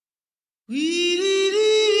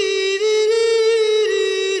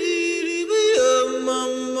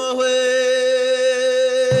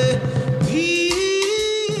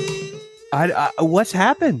What's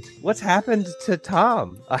happened? What's happened to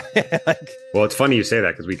Tom? Well, it's funny you say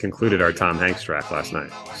that because we concluded our Tom Hanks track last night.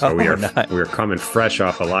 So we are coming fresh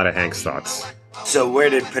off a lot of Hanks thoughts. So where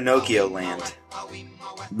did Pinocchio land?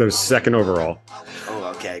 The second overall.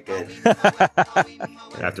 Oh, okay, good.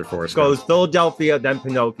 After Forrest Goes Gump. Philadelphia, then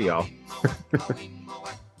Pinocchio.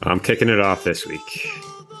 I'm kicking it off this week.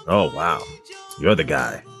 Oh, wow. You're the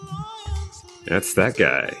guy. That's that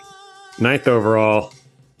guy. 9th overall.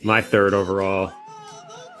 My 3rd overall.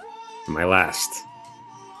 My last.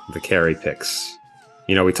 The Carrey picks.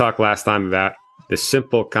 You know, we talked last time about the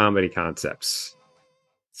simple comedy concepts.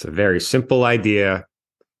 It's a very simple idea,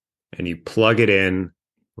 and you plug it in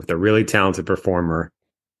with a really talented performer,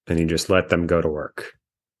 and you just let them go to work.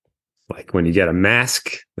 Like when you get a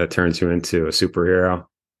mask that turns you into a superhero,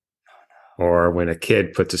 or when a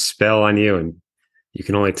kid puts a spell on you and you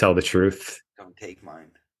can only tell the truth. Don't take mine.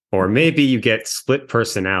 Or maybe you get split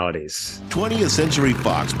personalities. 20th Century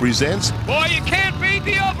Fox presents... Boy, you can't beat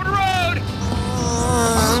the open road!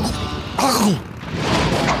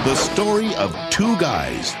 The story of two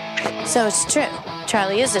guys. So it's true.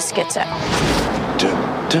 Charlie is a schizo.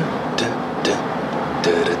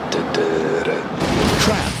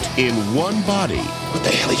 Trapped in one body. What the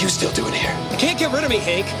hell are you still doing here? You can't get rid of me,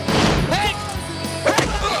 Hank. Hank!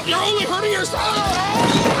 Hank! You're only hurting yourself!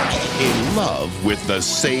 In love with the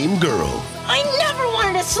same girl. I never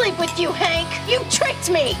wanted to sleep with you, Hank. You tricked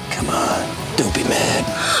me. Come on, don't be mad.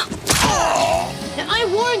 I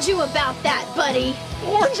warned you about that, buddy.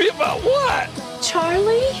 Warned me about what?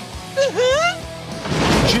 Charlie?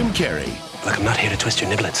 Jim Carrey. Look, I'm not here to twist your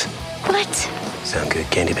niblets. What? Sound good,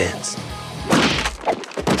 candy bands?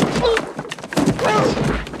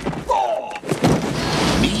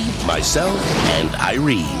 Me, myself, and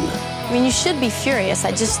Irene. I mean, you should be furious.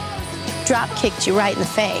 I just drop-kicked you right in the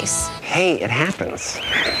face. Hey, it happens.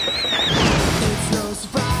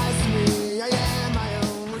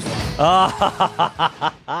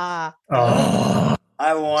 I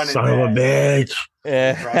wanted Son of a bitch.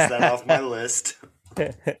 Cross that off my list.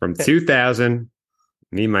 From 2000,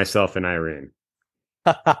 me, myself, and Irene.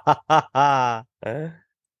 I'm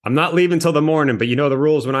not leaving till the morning, but you know the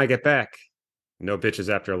rules when I get back. No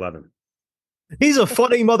bitches after 11. He's a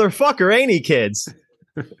funny motherfucker, ain't he, kids?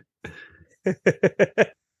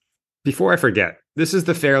 Before I forget, this is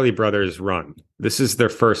the Farrelly Brothers run. This is their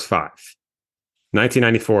first 5.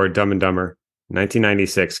 1994, Dumb and Dumber.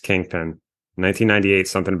 1996, Kingpin. 1998,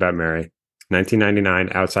 Something About Mary. 1999,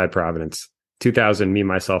 Outside Providence. 2000, Me,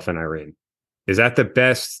 Myself, and Irene. Is that the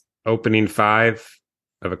best opening 5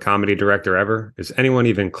 of a comedy director ever? Is anyone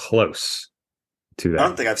even close to that? I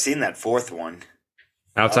don't think I've seen that 4th one.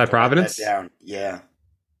 Outside Providence? Yeah.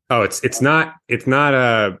 Oh, it's not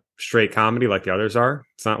a straight comedy like the others are.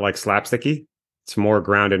 It's not like slapsticky. It's more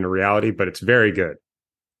grounded in reality, but it's very good.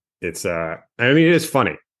 It's I mean, it is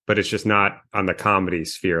funny, but it's just not on the comedy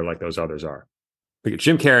sphere like those others are. We get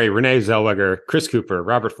Jim Carrey, Renee Zellweger, Chris Cooper,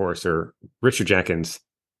 Robert Forster, Richard Jenkins,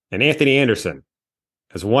 and Anthony Anderson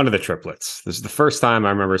as one of the triplets. This is the first time I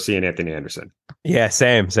remember seeing Anthony Anderson. Yeah,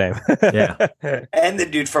 same. Yeah. And the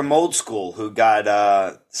dude from Old School who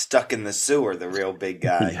got stuck in the sewer, the real big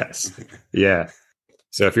guy. Yes. Yeah.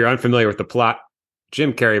 So if you're unfamiliar with the plot,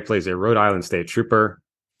 Jim Carrey plays a Rhode Island state trooper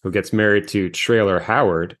who gets married to Trailer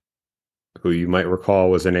Howard, who you might recall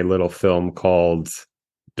was in a little film called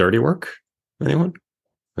Dirty Work. Anyone?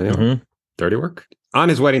 Mm-hmm. Dirty Work? On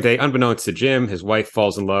his wedding day, unbeknownst to Jim, his wife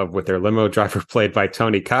falls in love with their limo driver played by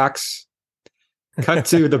Tony Cox. Cut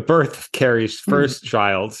to the birth of Carrey's first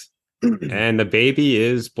child, and the baby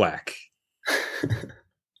is black.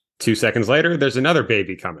 2 seconds later, there's another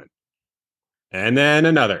baby coming. And then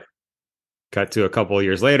another. Cut to a couple of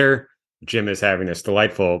years later, Jim is having this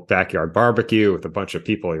delightful backyard barbecue with a bunch of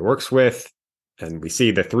people he works with. And we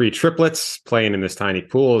see the 3 triplets playing in this tiny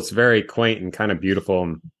pool. It's very quaint and kind of beautiful.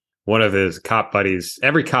 And one of his cop buddies,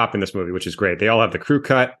 every cop in this movie, which is great, they all have the crew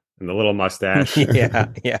cut and the little mustache. Yeah.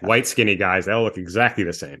 White, skinny guys. They all look exactly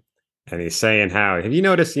the same. And he's saying how, have you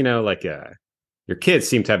noticed, your kids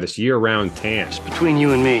seem to have this year-round tan? Between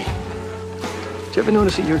you and me, did you ever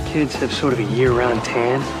notice that your kids have sort of a year-round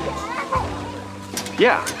tan?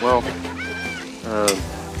 Yeah, well,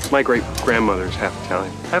 my great-grandmother's half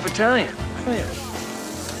Italian. Half Italian? Oh, yeah.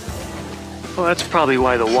 Well, that's probably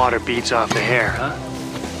why the water beats off the hair, huh?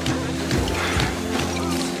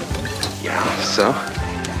 Yeah, so?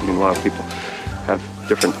 I mean, a lot of people have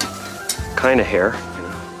different kind of hair, you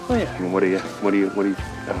know? Oh, yeah. I mean, what are you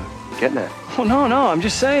getting at? Oh, no, I'm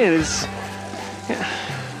just saying,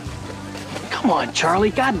 Come on,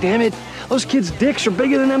 Charlie. God damn it. Those kids' dicks are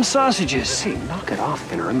bigger than them sausages. Hey, knock it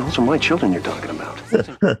off, Aaron. Those are my children you're talking about.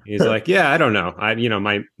 He's like, yeah, I don't know.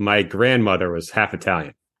 My grandmother was half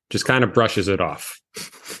Italian. Just kind of brushes it off.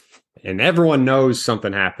 And everyone knows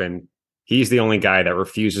something happened. He's the only guy that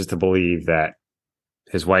refuses to believe that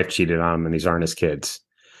his wife cheated on him and these aren't his kids.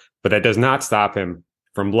 But that does not stop him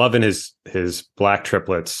from loving his black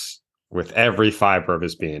triplets with every fiber of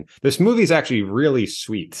his being. This movie is actually really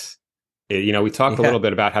sweet. We talked a little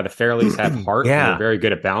bit about how the Farrellys have heart and they're very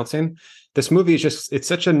good at balancing. This movie is it's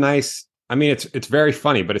such a nice, it's very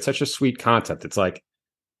funny, but it's such a sweet concept. It's like,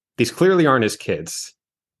 these clearly aren't his kids,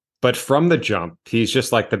 but from the jump, he's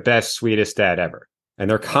just like the best, sweetest dad ever. And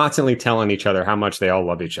they're constantly telling each other how much they all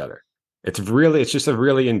love each other. It's just a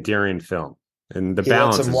really endearing film. And the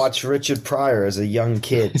balance. He lets him watch Richard Pryor as a young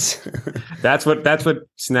kid. That's what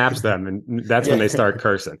snaps them, and that's when they start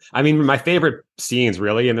cursing. My favorite scenes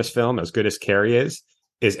really in this film, as good as Carrey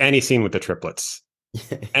is any scene with the triplets.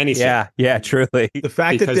 Any scene. Yeah, truly. The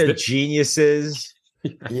fact that they're geniuses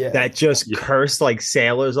that just curse like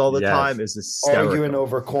sailors all the time is hysterical. Arguing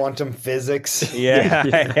over quantum physics.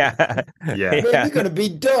 Yeah. Man, you're gonna be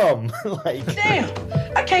dumb. Damn,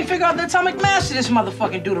 I can't figure out the atomic mass of this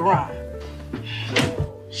motherfucking Deuteron.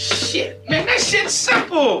 Shit, man, that shit's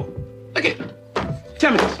simple. Look at.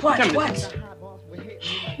 Tell me this. What?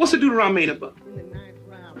 What's the deuteron made up of?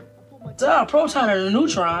 Duh, proton and a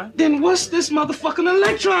neutron. Then what's this motherfucking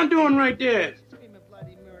electron doing right there?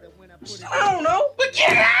 I don't know. But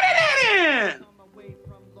get out of there then!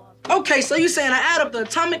 Okay, so you saying I add up the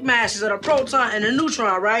atomic masses of the proton and the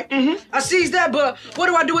neutron, right? Mm-hmm. I sees that, but what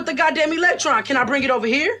do I do with the goddamn electron? Can I bring it over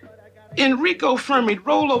here? Enrico Fermi'd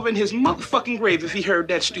roll over in his motherfucking grave if he heard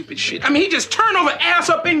that stupid shit. He just turn over ass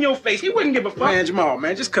up in your face. He wouldn't give a fuck. Man, Jamal,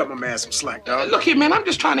 man, just cut my man some slack, dog. Look here, man, I'm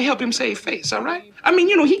just trying to help him save face, all right?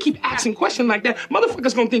 He keep asking questions like that.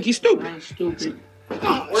 Motherfuckers gonna think he's stupid. I'm stupid.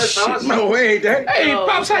 Oh, shit. No way, Dad. Hey,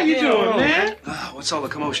 Pops, how you doing, man? What's all the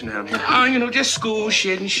commotion down here? Just school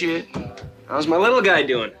shit and shit. How's my little guy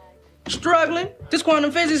doing? Struggling. This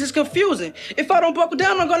quantum physics is confusing. If I don't buckle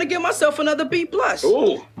down, I'm gonna give myself another B+.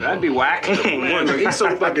 Oh, that'd be whack. Man, look, he's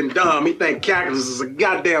so fucking dumb. He think Cactus is a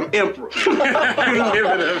goddamn emperor.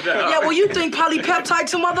 Yeah, well, you think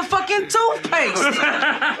polypeptide's a motherfucking toothpaste.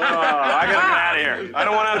 I gotta get out of here. I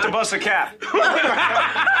don't want to have to bust a cap.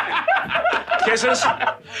 Kisses?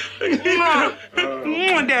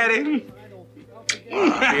 Daddy. See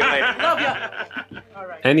you later. Love ya.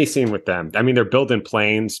 Any scene with them. They're building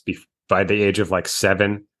planes by the age of like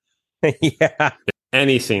 7. Yeah.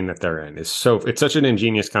 Any scene that they're in it's such an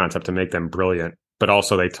ingenious concept to make them brilliant, but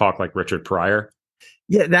also they talk like Richard Pryor.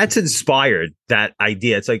 Yeah, that's inspired that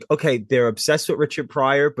idea. It's like, okay, they're obsessed with Richard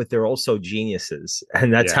Pryor, but they're also geniuses.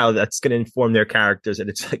 And that's how that's going to inform their characters. And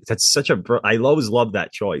it's like, that's such I always love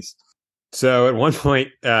that choice. So at one point,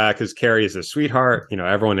 because Carrey is a sweetheart,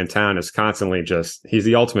 everyone in town is constantly he's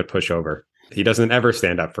the ultimate pushover. He doesn't ever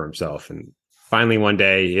stand up for himself. And finally, one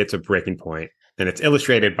day, he hits a breaking point, and it's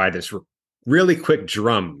illustrated by this really quick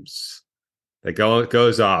drums that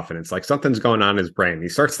goes off, and it's like something's going on in his brain. He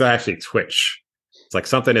starts to actually twitch. It's like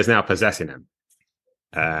something is now possessing him.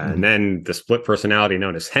 And then the split personality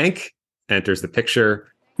known as Hank enters the picture.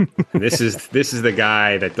 And this is the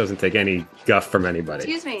guy that doesn't take any guff from anybody.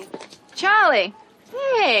 Excuse me. Charlie.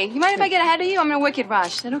 Hey, you mind if I get ahead of you? I'm in a wicked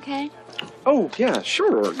rush. Is that okay? Oh, yeah,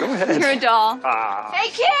 sure. Go ahead. You're a doll. Hey,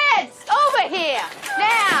 kids! Over here!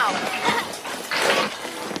 Now!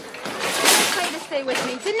 Nice way to stay with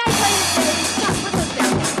me. It's a nice way to stay with me. Stop. Put those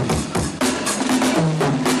down there.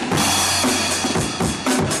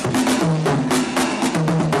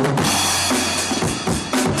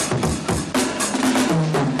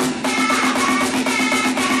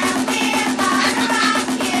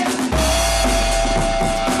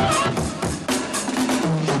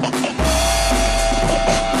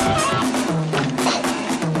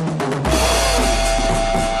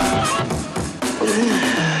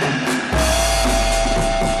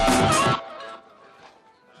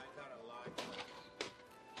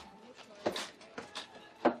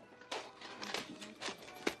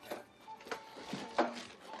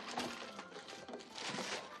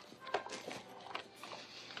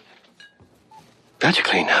 Got you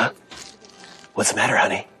clean, huh? What's the matter,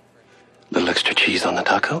 honey? Little extra cheese on the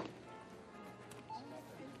taco?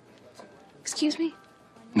 Excuse me?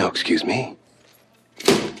 No, excuse me.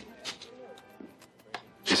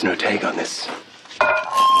 There's no tag on this.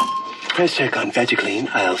 Price check on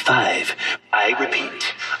VegiClean, aisle 5. I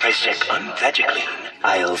repeat, price check on VegiClean,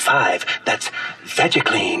 aisle 5. That's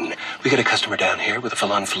Vegiclean. We got a customer down here with a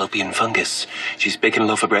full-on fallopian fungus. She's baking a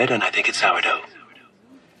loaf of bread, and I think it's sourdough.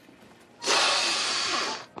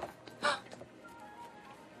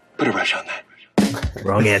 Put a rush on that.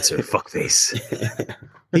 Wrong answer, fuckface.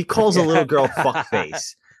 He calls a little girl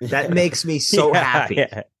fuckface. That makes me so happy.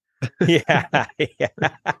 Yeah.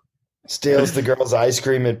 Steals the girl's ice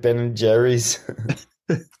cream at Ben and Jerry's.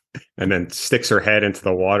 And then sticks her head into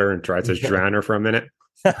the water and tries to drown her for a minute.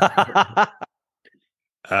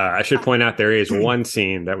 I should point out there is one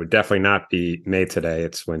scene that would definitely not be made today.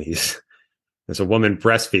 It's when there's a woman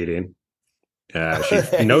breastfeeding.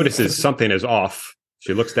 She notices something is off.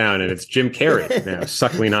 She looks down and it's Jim Carrey now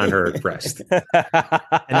suckling on her breast. And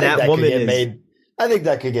that woman is made. I think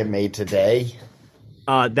that could get made today.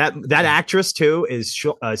 That actress too is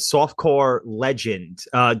a softcore legend.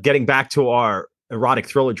 Getting back to our erotic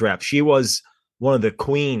thriller draft, she was one of the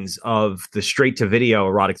queens of the straight to video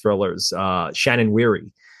erotic thrillers. Shannon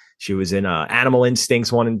Weary. She was in Animal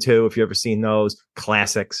Instincts 1 and 2. If you ever seen those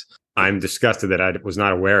classics. I'm disgusted that I was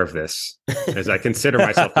not aware of this, as I consider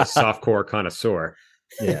myself a softcore connoisseur.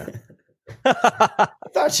 Yeah. I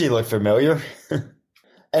thought she looked familiar.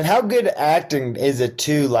 And how good acting is it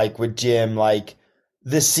too, like with Jim, like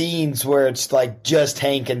the scenes where it's like just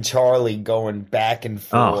Hank and Charlie going back and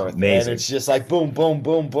forth. Amazing. And it's just like boom, boom,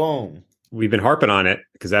 boom, boom. We've been harping on it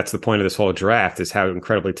because that's the point of this whole draft, is how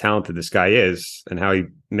incredibly talented this guy is and how he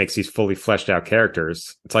makes these fully fleshed out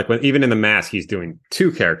characters. It's like when even in The Mask, he's doing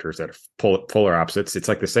two characters that are polar opposites. It's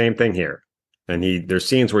like the same thing here. And there's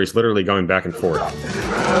scenes where he's literally going back and forth.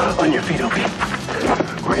 On your feet, Opie.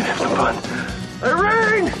 We're gonna have some fun.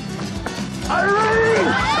 Irene!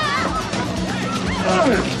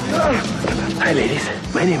 Hi, ladies.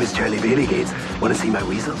 My name is Charlie Bailey Gates. Want to see my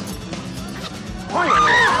weasel?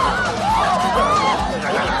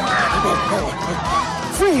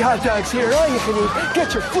 Free hot dogs here, all you can eat.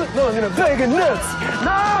 Get your foot long in a bag of nuts.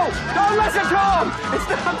 No! Don't listen to him! It's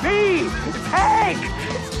not me! It's Hank!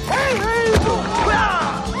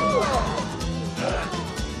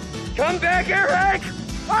 Come back here, Hank!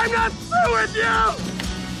 I'm not through with you!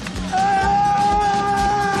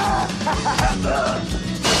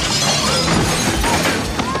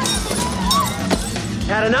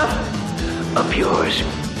 Had enough? Up yours.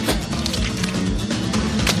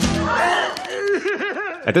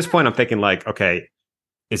 At this point, I'm thinking like, okay,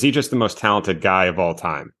 is he just the most talented guy of all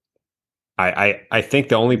time? I think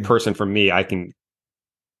the only person for me I can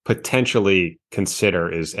potentially consider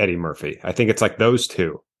is Eddie Murphy. I think it's like those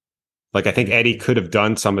two. Like, I think Eddie could have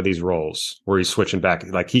done some of these roles where he's switching back.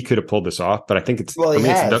 Like, he could have pulled this off, but I think it's... Well, he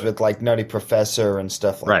has with, like, Nutty Professor and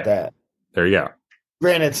stuff like that. There you go.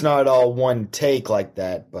 Granted, it's not all one take like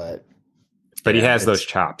that, but... But he has those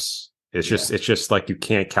chops. It's just like you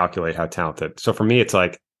can't calculate how talented. So for me, it's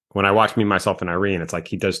like, when I watch Me, Myself, and Irene, it's like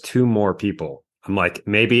he does two more people. I'm like,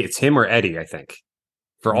 maybe it's him or Eddie, I think.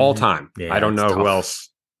 For all time. Yeah, I don't know who else.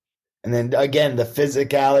 And then, again, the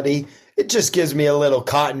physicality... It just gives me a little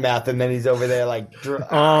cotton mouth, and then he's over there like...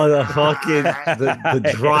 the fucking...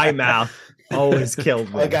 the dry mouth always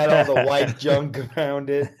killed me. I got all the white junk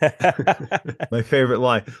around it. My favorite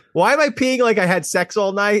line. Why am I peeing like I had sex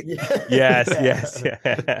all night? Yes.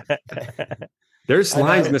 There's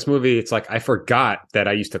lines in this movie, it's like, I forgot that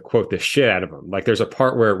I used to quote the shit out of them. Like, there's a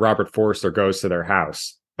part where Robert Forster goes to their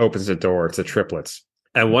house, opens the door, it's the triplets.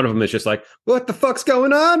 And one of them is just like, what the fuck's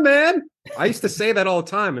going on, man? I used to say that all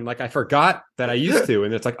the time. And like, I forgot that I used to.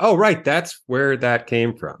 And it's like, oh, right. That's where that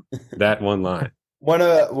came from. That one line. One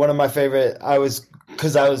of my favorite,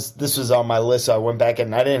 this was on my list. So I went back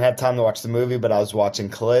and I didn't have time to watch the movie, but I was watching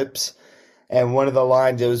clips. And one of the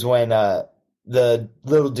lines, it was when the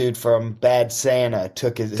little dude from Bad Santa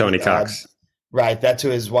took his... Tony Cox. Right. That's who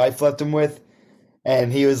his wife left him with.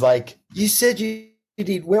 And he was like, you said you'd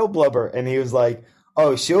eat whale blubber. And he was like,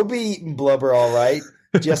 oh, she'll be eating blubber all right,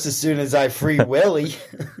 just as soon as I free Willie.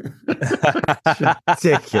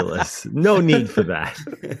 Ridiculous. No need for that.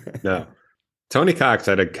 No. Tony Cox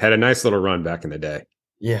had a nice little run back in the day.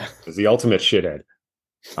 Yeah. He was the ultimate shithead.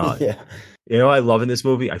 Yeah. You know what I love in this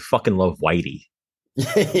movie? I fucking love Whitey.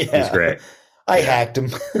 Yeah. He's great. I hacked him.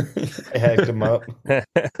 I hacked him up.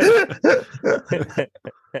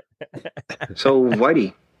 So,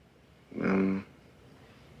 Whitey,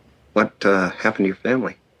 what happened to your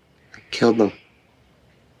family? I killed them.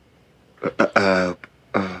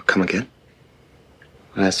 Come again?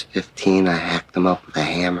 When I was 15, I hacked them up with a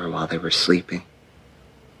hammer while they were sleeping.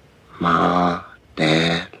 Ma,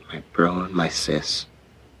 Dad, my bro, and my sis.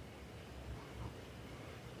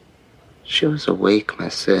 She was awake, my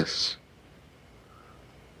sis.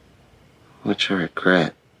 Which I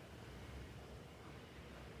regret.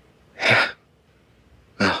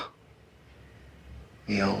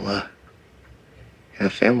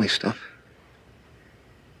 family stuff.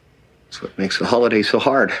 That's what makes the holiday so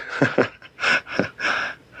hard. I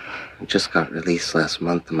just got released last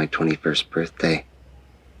month on my 21st birthday.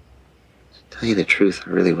 To tell you the truth, I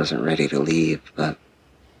really wasn't ready to leave, but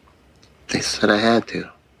they said I had to.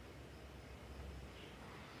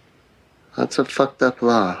 That's a fucked up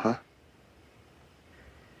law, huh?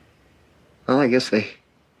 Well, I guess they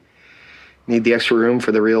need the extra room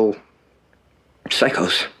for the real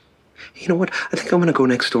psychos. You know what? I think I'm gonna go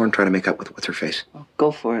next door and try to make up with what's her face. Oh,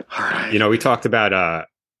 go for it. All right. You know, we talked about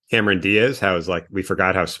Cameron Diaz, how it's like we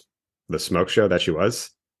forgot how the smoke show that she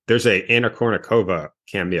was. There's a Anna Kournikova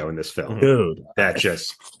cameo in this film. Dude. That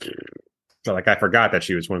just so like I forgot that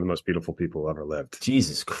she was one of the most beautiful people who ever lived.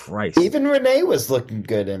 Jesus Christ. Even Renee was looking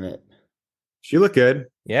good in it. She looked good.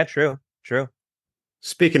 Yeah, true.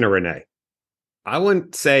 Speaking of Renee, I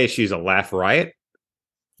wouldn't say she's a laugh riot.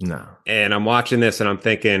 No. And I'm watching this and I'm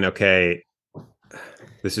thinking, okay,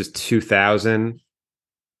 this is 2000.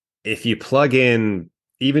 If you plug in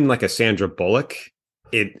even like a Sandra Bullock,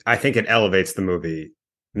 I think it elevates the movie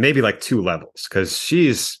maybe like 2 levels because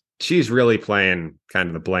she's really playing kind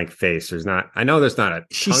of the blank face. There's not a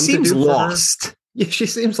she ton seems to do for her. lost. Yeah, she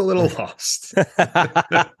seems a little lost.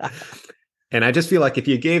 And I just feel like if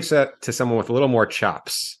you gave that to someone with a little more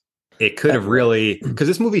chops, it could have really, because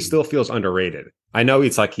this movie still feels underrated. I know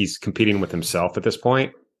it's like he's competing with himself at this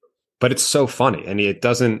point, but it's so funny and it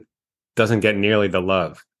doesn't get nearly the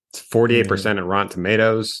love. It's 48% at Rotten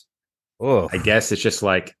Tomatoes. Oh, I guess it's just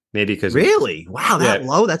like maybe because really, wow, that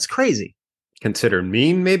low, that's crazy. Considered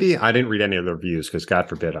mean, maybe. I didn't read any of the reviews because God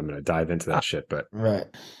forbid I'm going to dive into that shit. But right,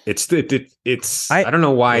 it's I don't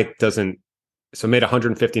know why it doesn't. So it made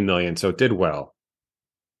 150 million, so it did well.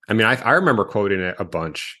 I mean, I remember quoting it a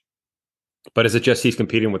bunch, but is it just he's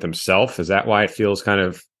competing with himself? Is that why it feels kind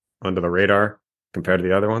of under the radar compared to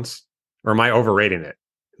the other ones, or am I overrating it?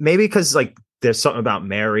 Maybe because like there's something about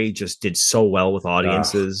Mary just did so well with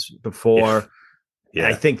audiences before. Yeah.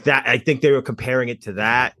 I think they were comparing it to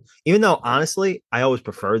that. Even though honestly, I always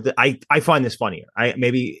preferred that. I find this funnier.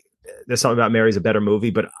 Maybe there's something about Mary's a better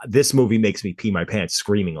movie, but this movie makes me pee my pants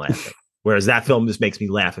screaming laughing. Whereas that film just makes me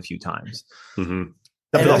laugh a few times. Mm-hmm.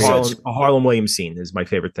 The Harlan Williams scene is my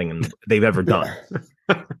favorite thing they've ever done.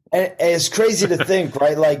 And it's crazy to think,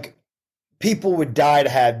 right? Like people would die to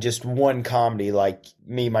have just one comedy like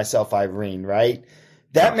Me, Myself, Irene, right?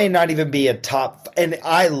 That may not even be a top, and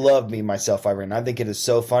I love Me, Myself, Irene. I think it is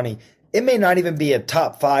so funny. It may not even be a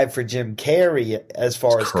top 5 for Jim Carrey as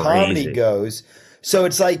far as comedy goes. So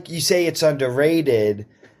it's like you say it's underrated,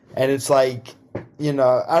 and it's like, you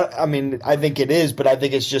know, I mean, I think it is, but I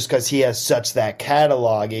think it's just because he has such that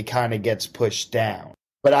catalog, it kind of gets pushed down.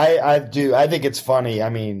 But I think it's funny. I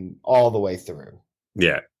mean, all the way through.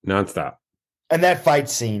 Yeah, nonstop. And that fight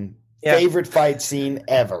scene, favorite fight scene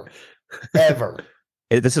ever.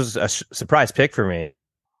 This was a surprise pick for me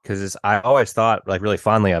because I always thought like really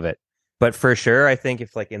fondly of it. But for sure, I think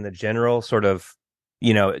if like in the general sort of,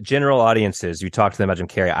 you know, general audiences, you talk to them about Jim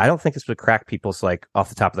Carrey, I don't think this would crack people's like off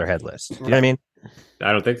the top of their head list. Do you know what I mean?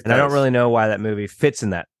 I don't think and I don't really know why that movie fits in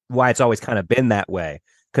that, why it's always kind of been that way.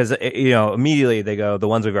 Because, you know, immediately they go, the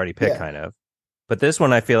ones we've already picked kind of. But this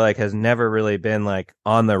one I feel like has never really been like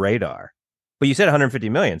on the radar. But you said 150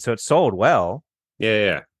 million, so it sold well.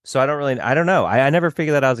 Yeah. So I don't know. I never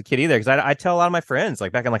figured that out as a kid either. Because I tell a lot of my friends,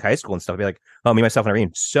 like back in like high school and stuff, I'd be like, oh, Me, Myself, and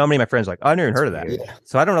Irene. So many of my friends are like, oh, I never even heard of that. Yeah.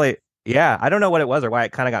 So I don't really, I don't know what it was or why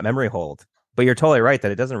it kind of got memory hold. But you're totally right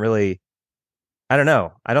that it doesn't really, I don't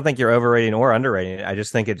know. I don't think you're overrating or underrating it. I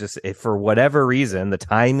just think for whatever reason, the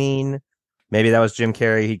timing, maybe that was Jim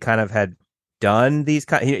Carrey. He kind of had done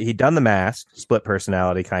he'd done The Mask, split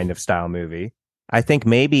personality kind of style movie. I think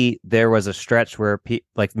maybe there was a stretch where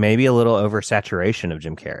like maybe a little oversaturation of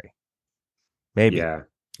Jim Carrey. Maybe. Yeah.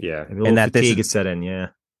 And that fatigue is set in, yeah.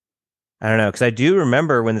 I don't know, because I do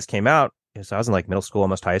remember when this came out, so I was in like middle school,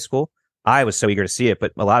 almost high school. I was so eager to see it,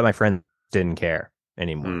 but a lot of my friends didn't care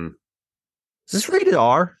anymore. Is this rated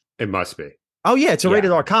R? It must be. Oh, yeah, it's a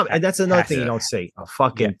rated R comedy. And that's another thing you don't see. A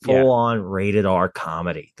fucking full-on rated R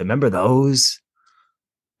comedy. Remember those?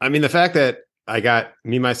 I mean, the fact that I got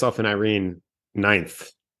Me, Myself, and Irene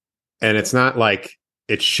 9th, and it's not like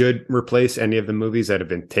it should replace any of the movies that have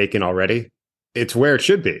been taken already. It's where it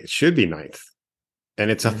should be. It should be 9th. And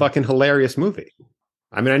it's a fucking hilarious movie.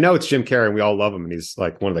 I mean, I know it's Jim Carrey and we all love him and he's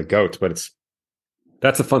like one of the GOATs, but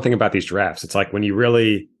that's the fun thing about these drafts. It's like when you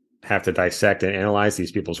really have to dissect and analyze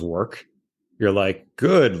these people's work, you're like,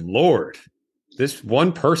 good Lord, this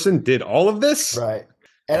one person did all of this? Right.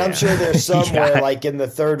 And I'm sure there's somewhere like in the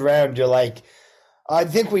third round, you're like, I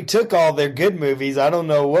think we took all their good movies. I don't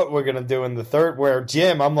know what we're going to do in the third. Where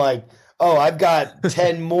Jim, I'm like, Oh, I've got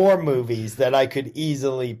 10 more movies that I could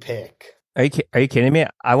easily pick. Are you kidding me?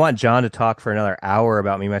 I want John to talk for another hour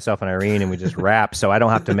about Me, Myself, and Irene, and we just wrap, so I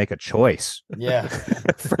don't have to make a choice. Yeah.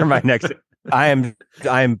 For my next, I am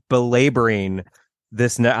belaboring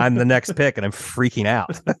this. I'm the next pick, and I'm freaking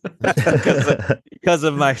out because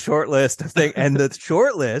of my short list of things, and the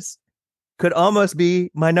short list could almost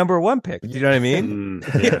be my number one pick. Do you know what I mean?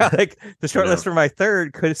 Yeah. Like the short list for my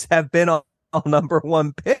third could have been all number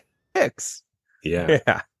one picks.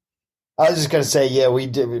 Yeah. I was just going to say, we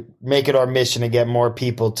did make it our mission to get more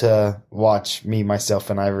people to watch Me,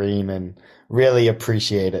 Myself, and Irene, and really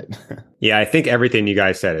appreciate it. Yeah, I think everything you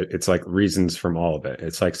guys said, it's like reasons from all of it.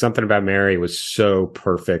 It's like something about Mary was so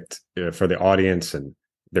perfect for the audience, and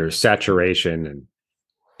there's saturation, and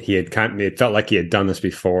it felt like he had done this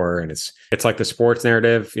before, and it's like the sports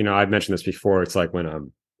narrative. I've mentioned this before. It's like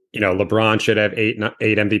when LeBron should have eight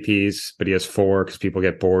MVPs, but he has 4 because people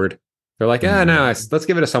get bored. They're like, no, let's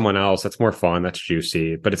give it to someone else. That's more fun. That's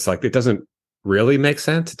juicy. But it's like, it doesn't really make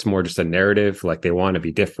sense. It's more just a narrative. Like they want to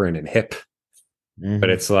be different and hip. Mm-hmm.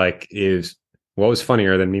 But it's like, what was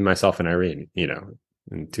funnier than Me, Myself, and Irene,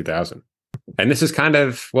 in 2000? And this is kind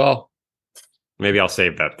of, maybe I'll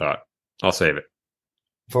save that thought. I'll save it.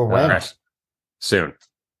 For when? Soon.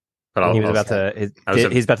 But he's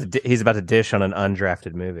about to dish on an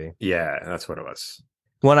undrafted movie. Yeah, that's what it was.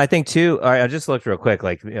 One, I think too. All right, I just looked real quick,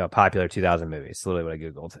 like popular 2000 movies. Literally what I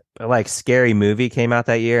googled. Like Scary Movie came out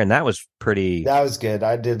that year, and that was pretty. That was good.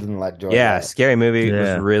 I didn't like enjoy that. Scary Movie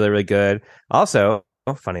was really, really good. Also,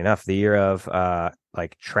 funny enough, the year of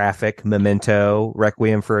like Traffic, Memento,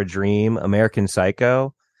 Requiem for a Dream, American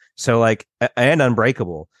Psycho, and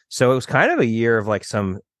Unbreakable. So it was kind of a year of like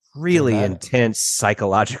some really intense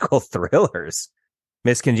psychological thrillers.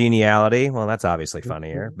 Miss Congeniality, well, that's obviously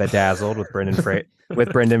funnier. Bedazzled with Brendan Fraser.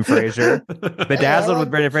 Bedazzled with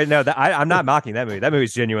Brendan Fraser. No, I'm not mocking that movie. That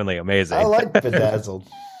movie's genuinely amazing. I like Bedazzled.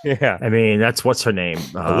 Yeah, I mean that's what's her name,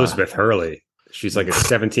 Elizabeth Hurley. She's like a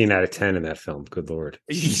 17 out of 10 in that film. Good Lord.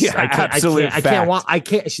 Yeah, I can't watch. I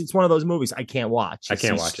can't. It's one of those movies I can't watch. I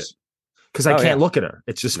can't watch it because I can't look at her.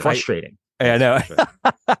 It's just frustrating. I know.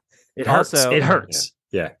 It hurts. It hurts.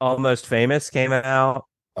 Yeah. Almost Famous came out.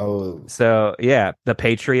 Oh, so yeah, The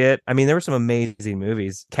Patriot. I mean, there were some amazing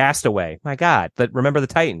movies. Castaway, my God. But Remember the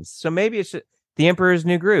Titans. So maybe it's The Emperor's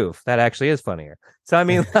New Groove. That actually is funnier. So I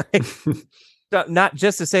mean, not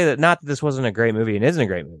just to say that not that this wasn't a great movie and isn't a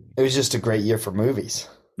great movie. It was just a great year for movies.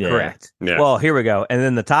 Yeah. Correct. Yeah. Well, here we go. And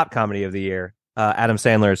then the top comedy of the year, Adam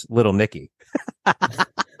Sandler's Little Nicky.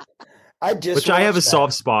 Which I have a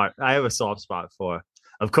soft spot. I have a soft spot for.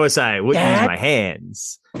 Of course, I wouldn't use my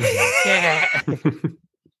hands.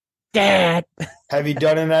 Dad. Have you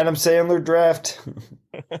done an Adam Sandler draft?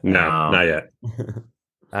 No, not yet.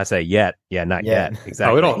 I say yet. Yeah, not yet.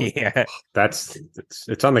 Exactly.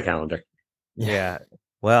 It's on the calendar. Yeah.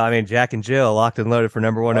 Well, I mean, Jack and Jill locked and loaded for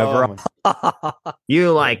number one overall.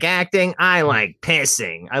 You like acting, I like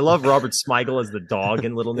pissing. I love Robert Smigel as the dog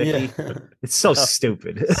in Little Nicky. Yeah. It's so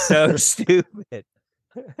stupid. So stupid.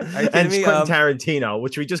 And Quentin Tarantino,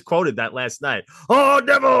 which we just quoted that last night. Oh,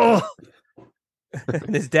 devil!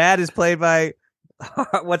 His dad is played by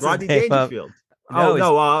Rodney Dangerfield.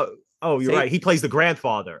 You're right. He plays the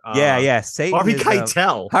grandfather. Satan Harvey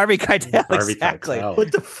Keitel. Harvey Keitel, exactly.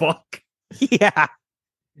 What the fuck? Yeah,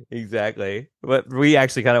 exactly. But we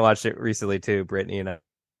actually kind of watched it recently too, Brittany and I.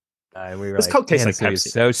 And we were this Coke tastes like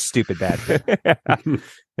Pepsi. So stupid bad.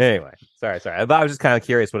 Anyway, sorry. But I was just kind of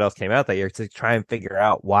curious what else came out that year to try and figure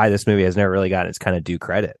out why this movie has never really gotten its kind of due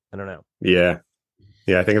credit. I don't know. Yeah.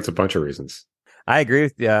 I think it's a bunch of reasons. I agree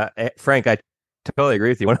with Frank. I totally agree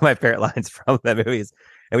with you. One of my favorite lines from that movie is,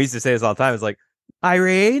 and we used to say this all the time, is like,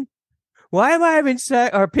 Irene, why am I having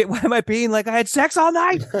sex? Or why am I being like I had sex all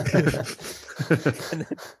night?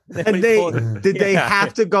 and they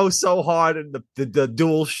have to go so hard in the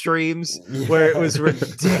dual streams where it was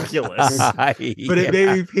ridiculous. But it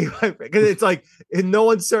made me feel like, because it's like in no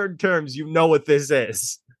uncertain terms, you know what this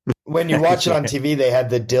is. When you watch it on TV, they had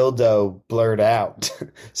the dildo blurred out.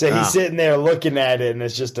 So he's sitting there looking at it, and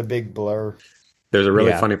it's just a big blur. There's a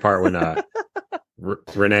really funny part when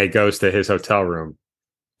Renee goes to his hotel room,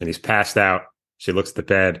 and he's passed out. She looks at the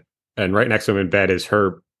bed, and right next to him in bed is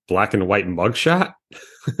her black and white mugshot.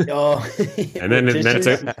 And then it's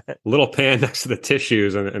a little pan next to the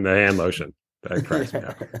tissues and the hand lotion. That cracks me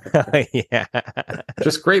up.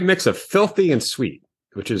 Just great mix of filthy and sweet,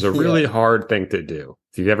 which is a really hard thing to do.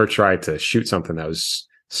 If you've ever tried to shoot something that was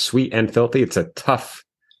sweet and filthy, it's a tough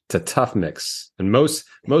mix. And most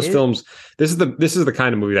films, this is the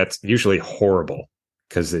kind of movie that's usually horrible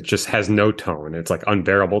because it just has no tone. It's like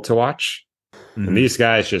unbearable to watch. Mm-hmm. And these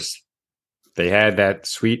guys just They had that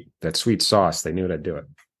sweet sauce. They knew how to do it.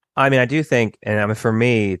 I mean, I do think, and I mean, for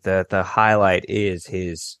me, the highlight is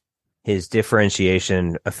his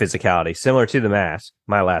differentiation of physicality, similar to The Mask,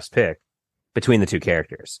 my last pick, between the two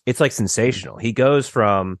characters. It's like sensational. He goes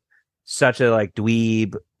from such a like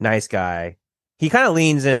dweeb, nice guy. He kind of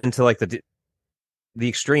leans into like the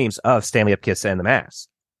extremes of Stanley Ipkiss and The Mask.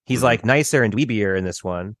 He's like nicer and dweebier in this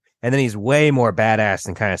one, and then he's way more badass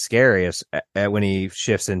and kind of scary when he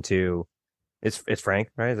shifts into it's Frank,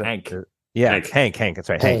 right? Hank. Hank. That's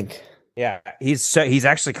right, Hank. Yeah, he's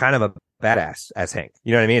actually kind of a badass as Hank.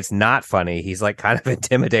 You know what I mean? It's not funny. He's like kind of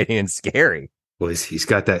intimidating and scary. Well, he's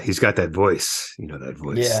got that voice. You know, that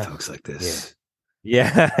voice talks like this.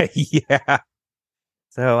 Yeah. Yeah.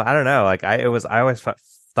 So I don't know. Like I always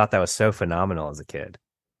thought that was so phenomenal as a kid.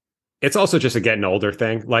 It's also just a getting older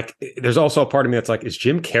thing. Like there's also a part of me that's like, is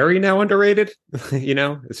Jim Carrey now underrated? You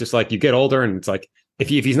know, it's just like you get older and it's like, if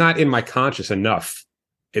he's not in my conscious enough,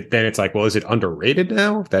 then it's like, well, is it underrated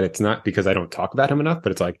now that it's not because I don't talk about him enough?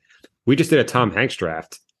 But it's like, we just did a Tom Hanks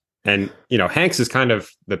draft and, you know, Hanks is kind of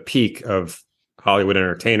the peak of Hollywood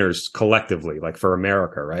entertainers collectively, like for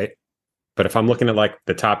America. Right. But if I'm looking at like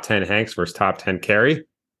the top 10 Hanks versus top 10 Carrey,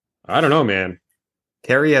 I don't know, man.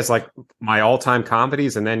 Carrey has like my all-time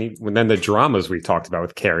comedies, and then the dramas we talked about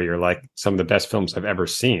with Carrey are like some of the best films I've ever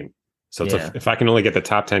seen. So if I can only get the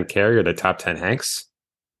top 10 Carrey or the top 10 Hanks,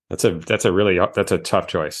 that's a tough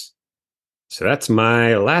choice. So that's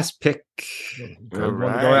my last pick. I'm going to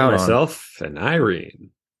go out myself and Irene.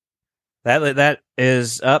 That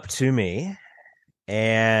is up to me,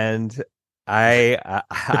 and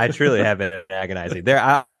I truly have been agonizing.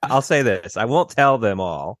 I'll say this: I won't tell them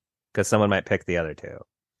all, because someone might pick the other two.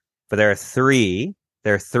 But there are three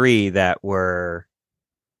that were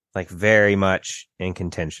like very much in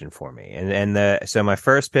contention for me. So my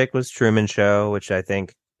first pick was Truman Show, which I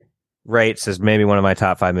think rates as maybe one of my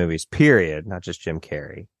top 5 movies, period, not just Jim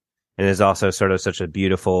Carrey. And is also sort of such a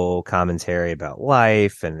beautiful commentary about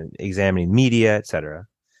life and examining media, etc.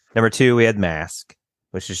 Number 2, we had Mask,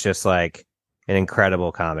 which is just like an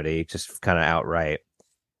incredible comedy, just kind of outright.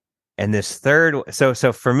 And this third, so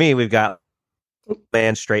for me, we've got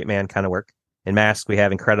straight man kind of work. In Mask, we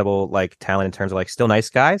have incredible like talent in terms of like still nice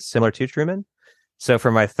guys, similar to Truman. So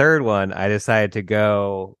for my third one, I decided to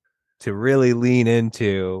go to really lean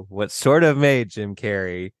into what sort of made Jim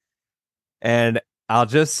Carrey. And I'll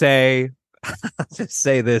just say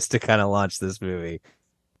this to kind of launch this movie: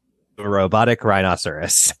 the robotic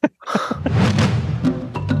rhinoceros.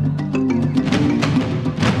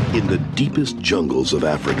 In the deepest jungles of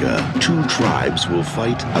Africa, 2 tribes will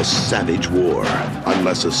fight a savage war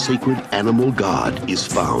unless a sacred animal god is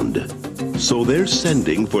found. So they're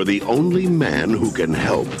sending for the only man who can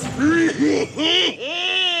help.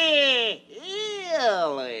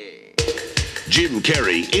 Jim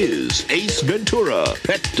Carrey is Ace Ventura,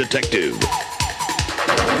 Pet Detective.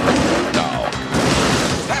 Now,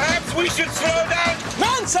 perhaps we should slow down.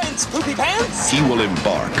 Nonsense, poopy pants! He will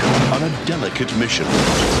embark on a delicate mission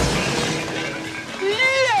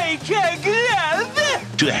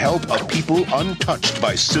to help a people untouched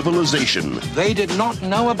by civilization. They did not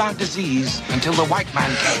know about disease until the white man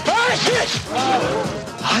came.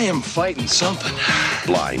 I am fighting something.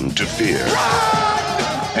 Blind to fear.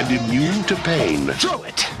 And immune to pain. Throw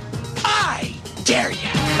it. I dare you.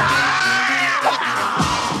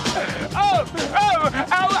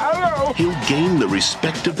 He'll gain the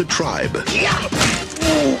respect of the tribe.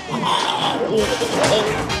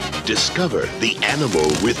 Discover the animal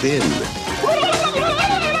within.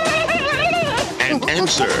 And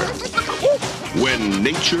answer when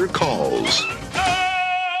nature calls.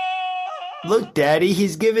 Look, Daddy,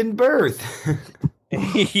 he's giving birth.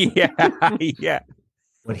 Yeah.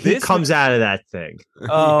 When he comes out of that thing.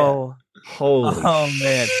 Oh. Holy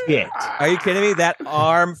man. Shit. Are you kidding me? That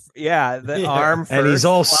arm. Yeah. The arm. And he's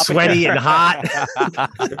all sweaty and hot.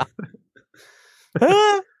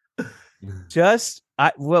 Just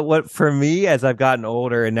what for me, as I've gotten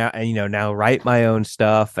older and now write my own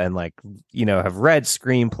stuff and have read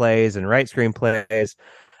screenplays and write screenplays,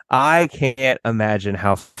 I can't imagine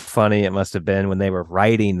how funny it must have been when they were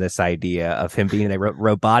writing this idea of him being a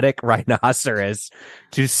robotic rhinoceros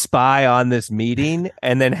to spy on this meeting,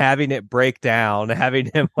 and then having it break down,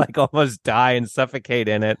 having him like almost die and suffocate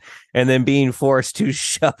in it, and then being forced to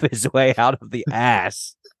shove his way out of the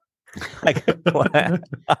ass. Like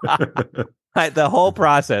the whole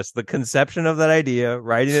process, the conception of that idea,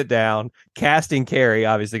 writing it down, casting Carrey,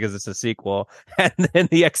 obviously because it's a sequel, and then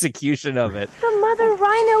the execution of it. The mother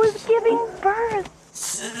rhino is giving birth.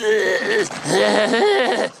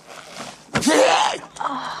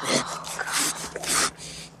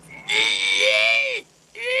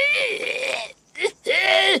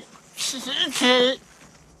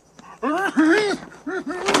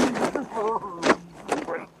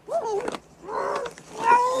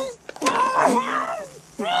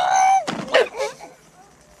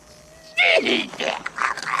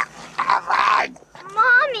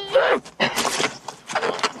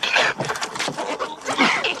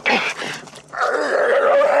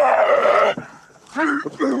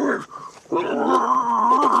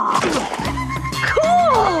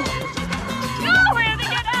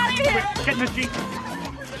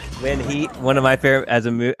 One of my favorite as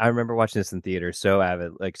a movie, I remember watching this in theater so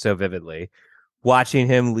vividly, watching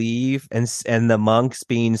him leave and the monks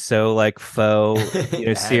being so like faux,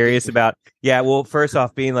 serious about, well, first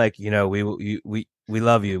off being like, we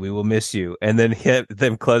love you, we will miss you, and then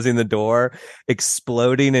them closing the door,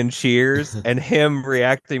 exploding in cheers, and him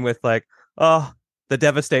reacting with like, oh, the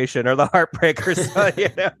devastation or the heartbreak or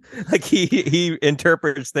something, like he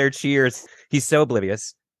interprets their cheers. He's so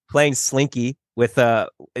oblivious, playing Slinky with down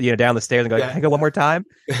the stairs and going, can I go one more time?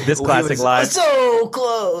 This classic line. So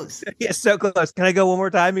close. Yeah, so close. Can I go one more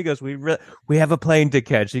time? He goes, we have a plane to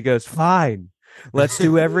catch. He goes, fine. Let's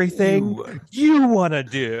do everything you want to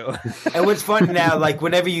do. And what's fun now, like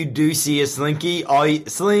whenever you do see a Slinky,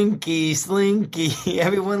 Slinky,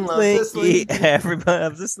 everyone loves a Slinky. Everyone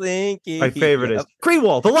loves a Slinky. My favorite is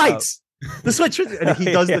Greenwald, the lights, the switch, and he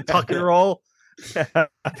does the tuck and roll.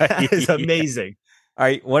 That is amazing. All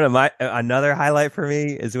right, another highlight for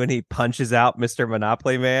me is when he punches out Mr.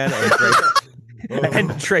 Monopoly Man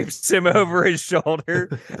and drapes him over his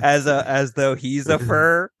shoulder as though he's a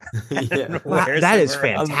fur. Wow, that is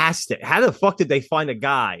fantastic. How the fuck did they find a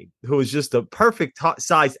guy who was just the perfect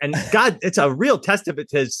size? And God, it's a real testament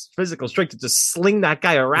to his physical strength to just sling that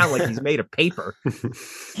guy around like he's made of paper.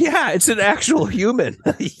 Yeah, it's an actual human.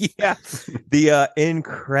 Yeah, the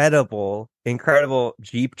incredible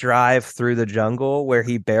Jeep drive through the jungle where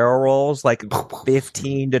he barrel rolls like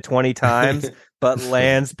 15 to 20 times but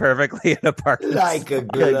lands perfectly in a parking like a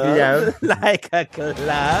glove. Like a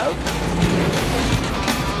glove.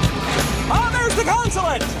 Oh, there's the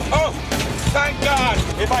consulate! Oh, thank God!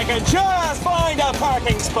 If I could just find a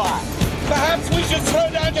parking spot. Perhaps we should slow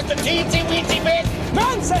down just a teensy-weensy bit?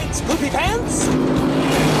 Nonsense, poopy pants!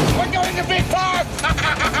 We're going to Big Park!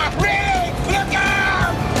 Really? Look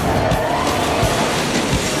out!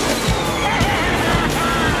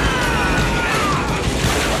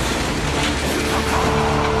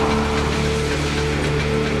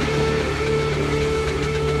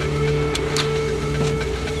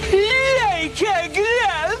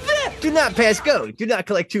 Do not pass go. Do not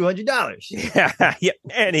collect $200. Yeah,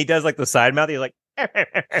 and he does like the side mouth. He's like,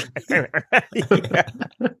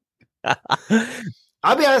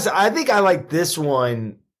 I'll be honest. I think I like this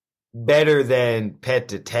one better than Pet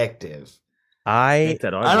Detective. I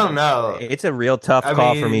don't know. It's a real tough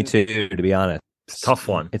call for me too, to be honest. It's a tough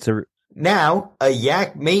one. It's a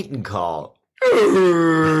yak mating call.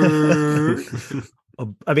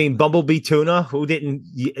 I mean, Bumblebee Tuna, who didn't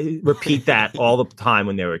repeat that all the time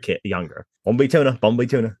when they were younger? Bumblebee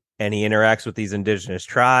Tuna. And he interacts with these indigenous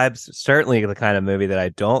tribes. Certainly the kind of movie that I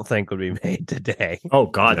don't think would be made today. Oh,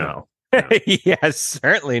 God, no. Yes,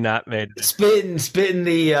 certainly not made. Spitting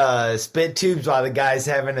the spit tubes while the guy's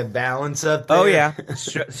having a balance up there. Oh yeah,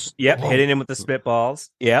 yep, hitting him with the spitballs.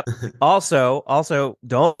 Yep. Also,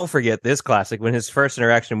 don't forget this classic when his first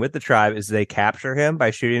interaction with the tribe is they capture him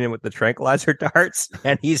by shooting him with the tranquilizer darts,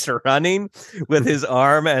 and he's running with his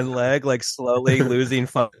arm and leg like slowly losing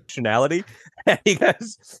functionality. And he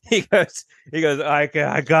goes,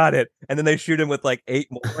 I got it. And then they shoot him with like 8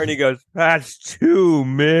 more, and he goes, that's too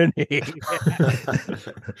many.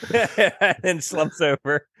 And slumps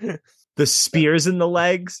over. The spears in the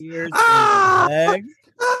legs. It's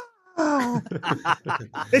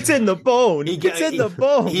in the bone. It's in the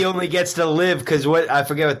bone. He only gets to live because I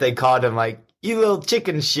forget what they called him. Like, you little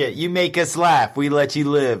chicken shit. You make us laugh. We let you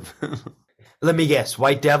live. Let me guess,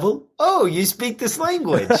 White Devil? Oh, you speak this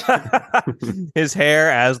language. His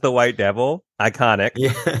hair as the White Devil, iconic.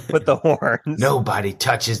 Yeah. With the horns. Nobody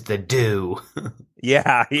touches the dew.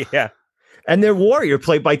 Yeah. And their warrior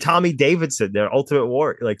played by Tommy Davidson, their ultimate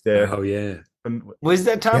warrior. Oh, yeah. Was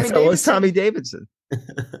that Tommy Davidson? It was Tommy Davidson.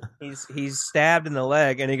 He's stabbed in the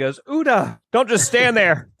leg, and he goes, Uda, don't just stand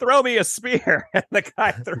there. Throw me a spear. And the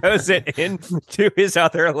guy throws it into his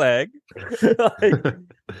other leg.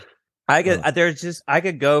 I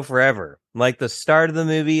could go forever. Like the start of the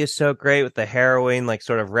movie is so great with the harrowing, like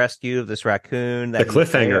sort of rescue of this raccoon. The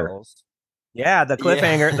cliffhanger. Yeah, the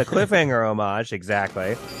cliffhanger, the cliffhanger homage,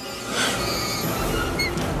 exactly.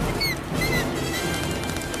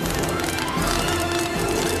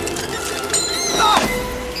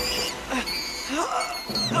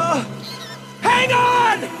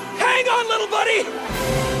 Hang on, little buddy!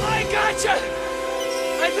 I gotcha!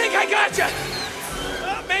 I think I gotcha!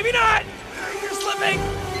 Maybe not! You're slipping!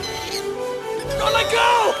 Don't let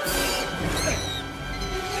go!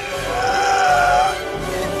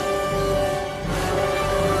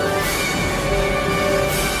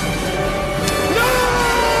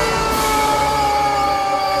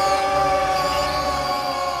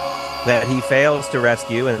 That he fails to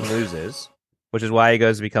rescue and loses, which is why he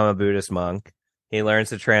goes to become a Buddhist monk. He learns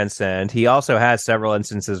to transcend. He also has several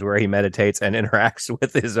instances where he meditates and interacts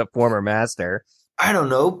with his former master. I don't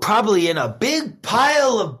know, probably in a big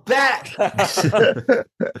pile of bat.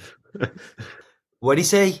 What'd he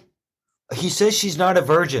say? He says she's not a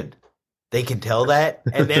virgin. They can tell that,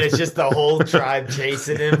 and then it's just the whole tribe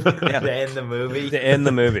chasing him to end the movie. To end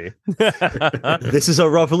the movie. This is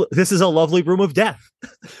a lovely room of death.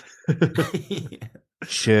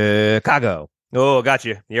 Chicago. Oh, got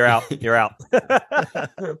you. You're out. You're out.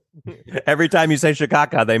 Every time you say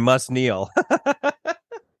Chicago, they must kneel.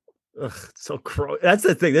 Ugh, so gross. That's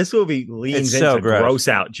the thing. This movie leans into gross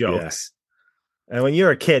out jokes. Yeah. And when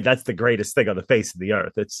you're a kid, that's the greatest thing on the face of the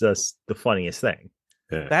earth. It's just the funniest thing.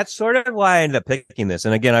 Yeah. That's sort of why I ended up picking this.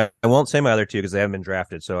 And again, I won't say my other two because they haven't been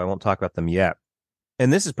drafted, so I won't talk about them yet.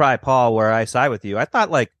 And this is probably, Paul, where I side with you. I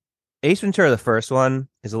thought like Ace Ventura, the first one,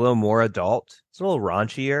 is a little more adult. It's a little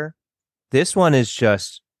raunchier. This one is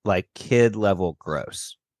just like kid level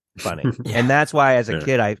gross funny. And that's why as a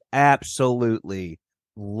kid, I absolutely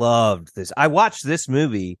loved this. I watched this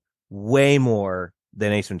movie way more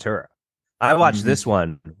than Ace Ventura. I watched this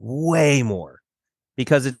one way more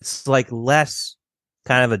because it's like less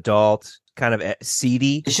kind of adult, kind of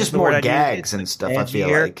seedy. It's just more gags and stuff, I feel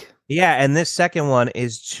like. Yeah, and this second one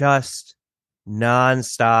is just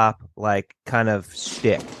nonstop, like kind of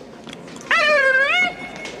shtick.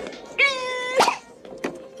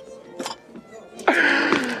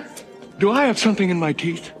 Do I have something in my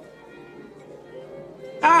teeth?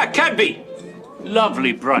 Ah, Cadby!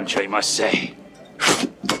 Lovely brunch, I must say.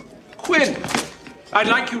 Quinn, I'd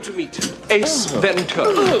like you to meet Ace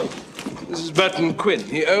Ventura. This is Burton Quinn.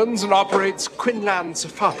 He owns and operates Quinland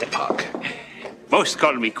Safari Park. Most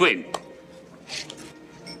call me Quinn.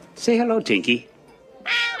 Say hello, Tinky.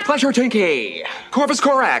 Pleasure, Tinky. Corvus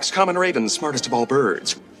corax, common raven, smartest of all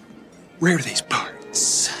birds. Where are these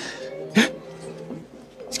parts?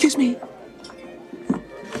 Excuse me.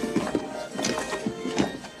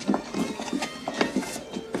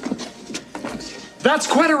 That's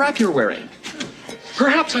quite a wrap you're wearing.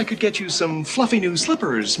 Perhaps I could get you some fluffy new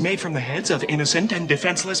slippers made from the heads of innocent and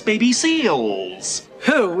defenseless baby seals.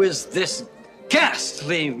 Who is this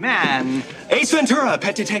ghastly man? Ace Ventura,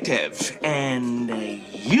 pet detective. And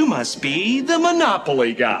you must be the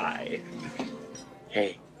Monopoly guy.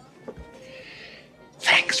 Hey.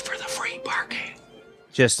 Thanks for the free parking.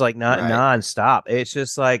 Just like nonstop. It's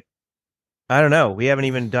just like, I don't know. We haven't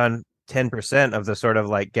even done 10% of the sort of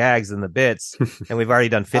like gags and the bits, and we've already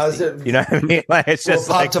done 50. You know what I mean? Like, it's just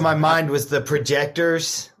what popped to my mind was the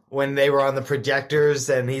projectors when they were on the projectors,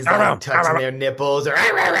 and he's like touching their nipples or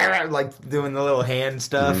like doing the little hand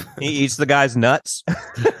stuff. He eats the guy's nuts.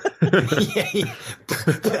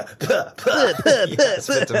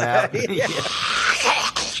 Spits them out.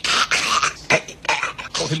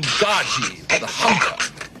 Call him Gaji for the hunger.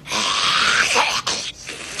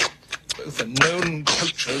 Both are known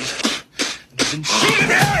poachers.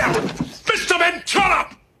 Mr. Ventura!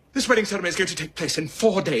 This wedding ceremony is going to take place in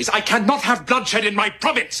 4 days. I cannot have bloodshed in my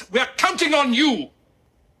province. We're counting on you.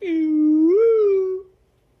 I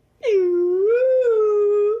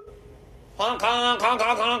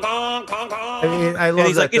mean, I love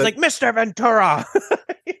he's that. He's like, Mr. Ventura.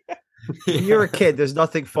 When you're a kid, there's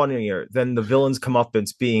nothing funnier than the villain's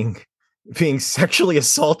comeuppance being sexually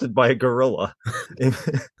assaulted by a gorilla.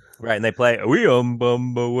 Right, and they play "We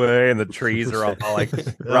Bum Away," and the trees are all like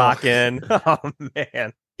rocking. Oh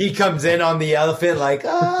man, he comes in on the elephant like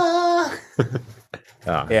yeah.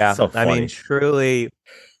 So I mean, truly,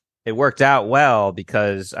 it worked out well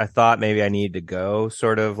because I thought maybe I needed to go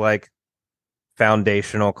sort of like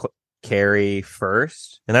foundational Carrey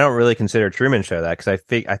first, and I don't really consider Truman Show that because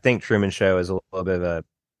I think Truman Show is a little bit of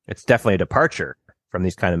it's definitely a departure from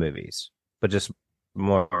these kind of movies, but just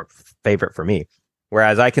more favorite for me.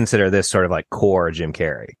 Whereas I consider this sort of like core Jim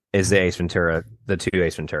Carrey is the Ace Ventura, the two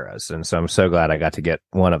Ace Venturas. And so I'm so glad I got to get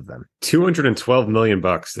one of them. $212 million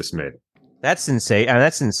this made. That's insane. I mean,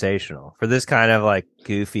 that's sensational for this kind of like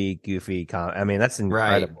goofy. I mean, that's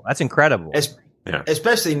incredible. Right. That's incredible.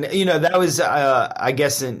 Especially, that was, I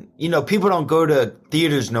guess, people don't go to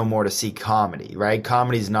theaters no more to see comedy, right?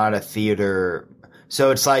 Comedy's not a theater.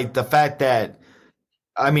 So it's like the fact that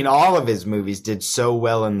I mean, all of his movies did so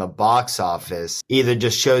well in the box office, either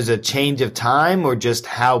just shows a change of time or just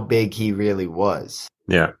how big he really was.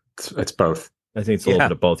 Yeah, it's both. I think it's a little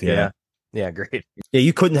bit of both. Yeah. Yeah, great. Yeah,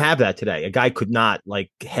 you couldn't have that today. A guy could not like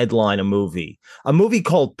headline a movie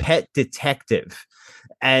called Pet Detective.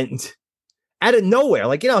 And out of nowhere,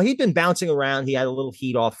 like, he'd been bouncing around. He had a little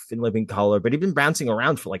heat off in Living Color, but he'd been bouncing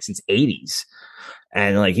around for like since 80s.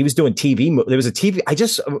 And like he was doing TV. There was a TV.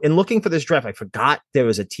 In looking for this draft, I forgot there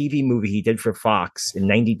was a TV movie he did for Fox in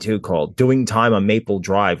 '92 called Doing Time on Maple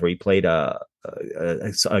Drive, where he played a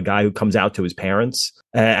guy who comes out to his parents.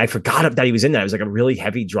 I forgot that he was in that. It was like a really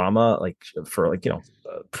heavy drama, like for like,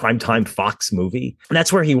 primetime Fox movie. And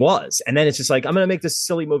that's where he was. And then it's just like, I'm going to make this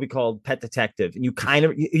silly movie called Pet Detective. And you kind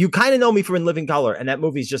of know me from In Living Color. And that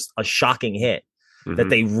movie's just a shocking hit.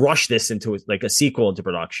 That they rush this into like a sequel into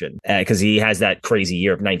production because he has that crazy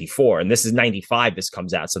year of 94 and this is 95. This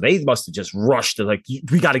comes out. So they must have just rushed to like,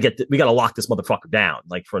 we got to lock this motherfucker down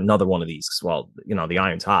like for another one of these. Well, the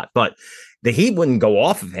iron's hot, but the heat wouldn't go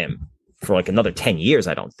off of him for like another 10 years.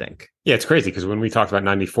 I don't think. Yeah. It's crazy. Cause when we talked about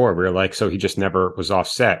 94, we were like, so he just never was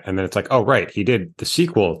offset. And then it's like, oh, right. He did the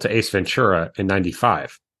sequel to Ace Ventura in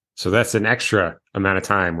 95. So that's an extra amount of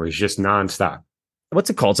time where he's just nonstop. What's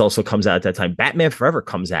it called? Also comes out at that time. Batman Forever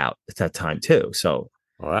comes out at that time too. So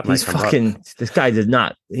that he's fucking. This guy did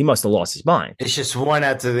not. He must have lost his mind. It's just one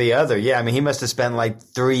after the other. Yeah, I mean, he must have spent like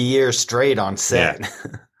 3 years straight on set. Yeah.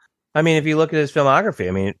 I mean, if you look at his filmography,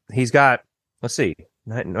 I mean, he's got. Let's see,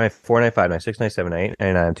 94, 95, 96, 97, 98,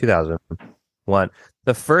 99, 2001.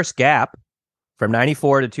 The first gap from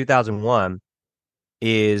 94 to 2001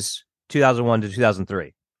 is 2001 to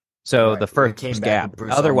 2003. So the first gap.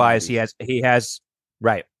 Otherwise, he has.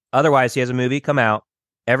 Right. Otherwise, he has a movie come out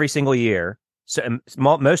every single year. So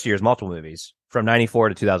most years, multiple movies from 94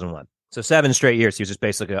 to 2001. So 7 straight years, he was just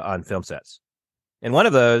basically on film sets. And one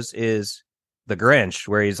of those is The Grinch,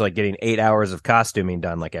 where he's like getting 8 hours of costuming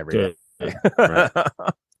done like every day. Right.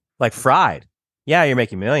 Like Fried. Yeah, you're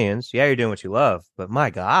making millions. Yeah, you're doing what you love. But my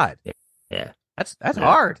God. Yeah. That's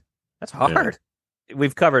hard. That's hard. Yeah.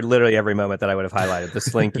 We've covered literally every moment that I would have highlighted. The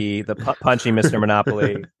Slinky, the punching Mr.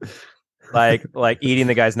 Monopoly. Like eating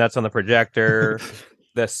the guy's nuts on the projector,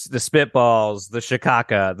 the spitballs, the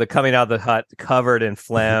shikaka, the coming out of the hut covered in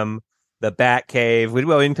phlegm, the bat cave. We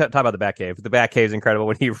didn't talk about the bat cave. The bat cave is incredible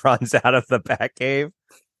when he runs out of the bat cave,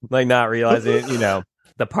 like not realizing it.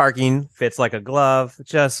 The parking fits like a glove.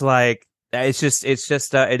 Just like it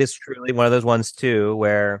is truly one of those ones too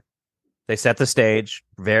where they set the stage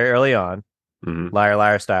very early on, liar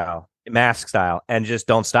liar style, mask style, and just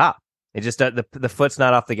don't stop. It just the foot's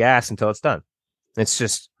not off the gas until it's done.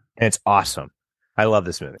 It's awesome. I love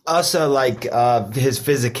this movie. Also, like his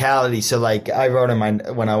physicality. So, like I wrote in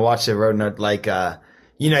when I watched it, wrote note like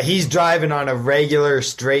he's driving on a regular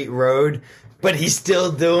straight road, but he's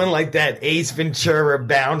still doing like that Ace Ventura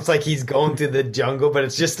bounce, like he's going through the jungle, but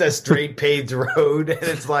it's just a straight paved road, and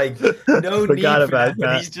it's like no need for that.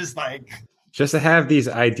 But he's just like to have these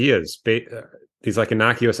ideas, these like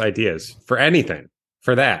innocuous ideas for anything,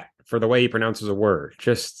 for that. For the way he pronounces a word,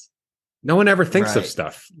 just no one ever thinks of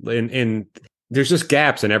stuff. In there's just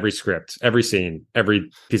gaps in every script, every scene, every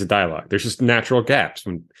piece of dialogue. There's just natural gaps.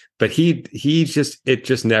 But it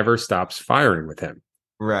just never stops firing with him.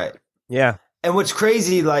 Right. Yeah. And what's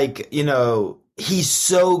crazy, like he's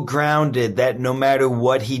so grounded that no matter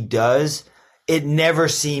what he does, it never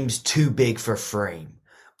seems too big for frame.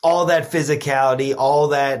 All that physicality, all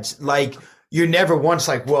that like. You're never once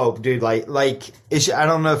like, whoa, dude, I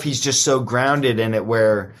don't know if he's just so grounded in it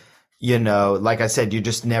where, like I said, you're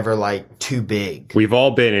just never like too big. We've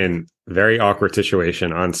all been in a very awkward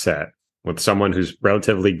situation on set with someone who's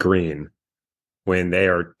relatively green when they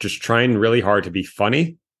are just trying really hard to be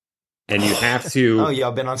funny. And you have to. Oh,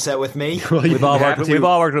 y'all been on set with me? Well, we've all worked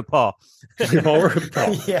with Paul. We've all worked with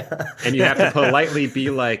Paul. Yeah. And you have to politely be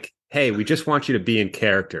like, hey, we just want you to be in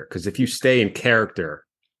character. Because if you stay in character,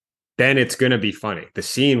 then it's going to be funny. The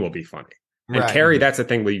scene will be funny. And Carrey, that's the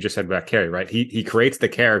thing what you just said about Carrey, right? He creates the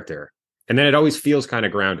character, and then it always feels kind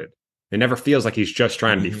of grounded. It never feels like he's just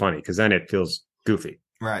trying to be funny, because then it feels goofy.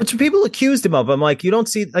 Right. Which people accused him of. I'm like, you don't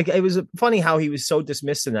see, like, it was funny how he was so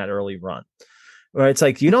dismissed in that early run. Where it's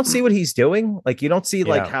like, you don't see what he's doing. Like, you don't see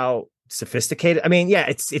like how sophisticated. I mean, yeah,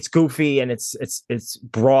 it's goofy and it's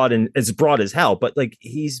broad and it's broad as hell, but like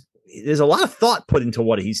there's a lot of thought put into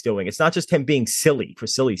what he's doing. It's not just him being silly for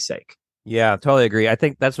silly's sake. Yeah, totally agree. I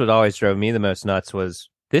think that's what always drove me the most nuts was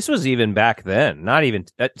this was even back then, not even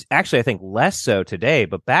actually, I think less so today,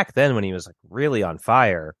 but back then when he was like really on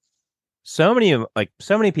fire, so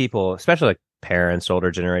many people, especially like parents,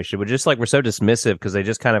 older generation, were so dismissive because they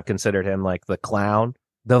just kind of considered him like the clown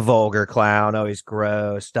the vulgar clown. Oh, he's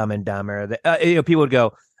gross. Dumb and Dumber. People would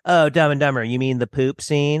go, "Oh, Dumb and Dumber, you mean the poop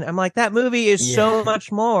scene?" I'm like, that movie is so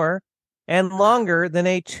much more and longer than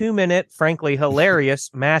a 2-minute, frankly hilarious,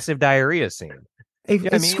 massive diarrhea scene. Hey,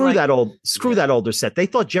 screw that older set. They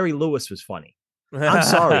thought Jerry Lewis was funny. I'm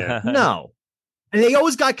sorry, no. And they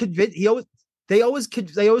always got convinced. They always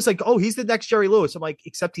like, oh, he's the next Jerry Lewis. I'm like,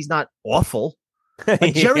 except he's not awful.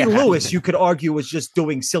 Like Jerry Lewis, you could argue was just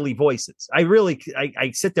doing silly voices.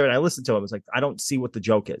 I sit there and I listen to him. It's like, I don't see what the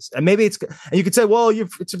joke is. And maybe and you could say, well,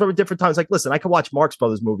 it's from a different time. It's like, listen, I can watch Marx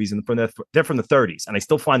Brothers movies and they're from the 30s and I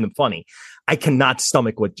still find them funny. I cannot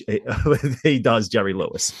stomach what he does, Jerry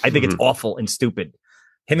Lewis. I think it's awful and stupid.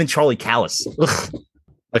 Him and Charlie Callis.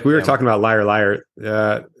 Like we were talking about Liar Liar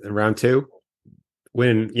in round 2,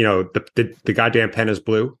 when the goddamn pen is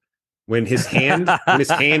blue. When his hand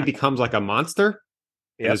becomes like a monster,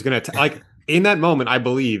 and is going to like in that moment, I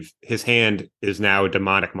believe his hand is now a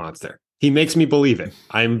demonic monster. He makes me believe it.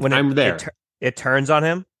 I'm there. It turns on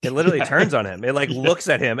him. It literally turns on him. It like looks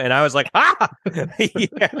at him, and I was like, ah!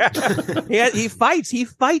 He fights. He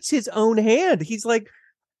fights his own hand. He's like,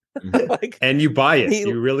 and you buy it.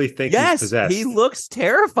 You really think he's possessed. He looks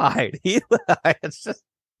terrified. It's just.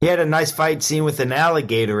 He had a nice fight scene with an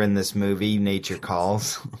alligator in this movie, Nature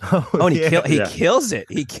Calls. And he kills it.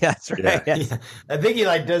 That's right. Yeah. Yeah. I think he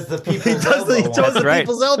does the people's elbow. He does the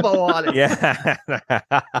people's elbow on it. Yeah.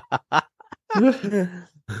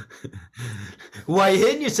 Why you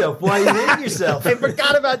hitting yourself? I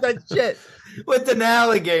forgot about that shit. With an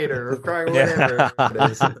alligator or whatever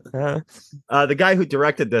it is. The guy who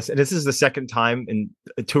directed this, and this is the second time in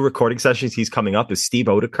 2 recording sessions he's coming up, is Steve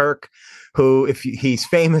Odekirk, who, if he's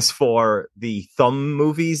famous for the thumb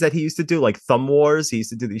movies that he used to do, like Thumb Wars. He used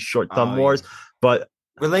to do these short thumb wars. But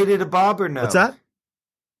related to Bob or no? What's that?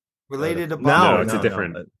 Related to Bob? No, it's a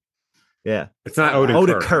different. Yeah, it's not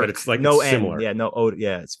Odekirk, but it's like no similar. N. Yeah, no Oda.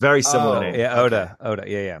 Yeah, it's very similar. Oda.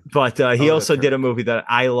 Yeah. But he also did a movie that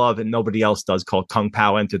I love and nobody else does called Kung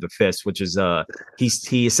Pao Enter the Fist, which is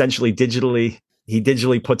he essentially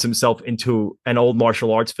digitally puts himself into an old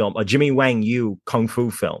martial arts film, a Jimmy Wang Yu kung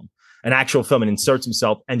fu film, an actual film, and inserts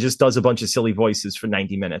himself and just does a bunch of silly voices for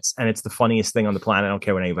 90 minutes, and it's the funniest thing on the planet. I don't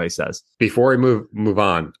care what anybody says. Before we move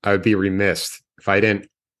on, I would be remiss if I didn't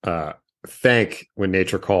thank When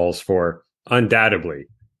Nature Calls for undoubtedly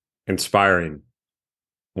inspiring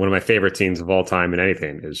one of my favorite scenes of all time in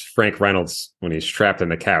anything is Frank Reynolds when he's trapped in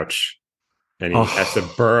the couch and he has to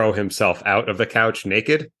burrow himself out of the couch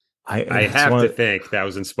naked. I have to think that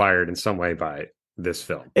was inspired in some way by this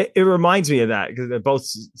film. It reminds me of that because they're both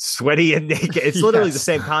sweaty and naked. It's literally the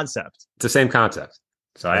same concept. It's the same concept.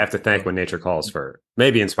 So I have to thank When Nature Calls for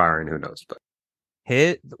maybe inspiring, who knows, but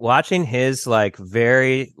watching his like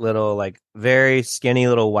very little, like very skinny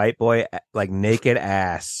little white boy, like naked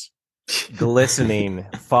ass glistening,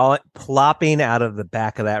 plopping out of the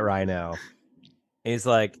back of that rhino. He's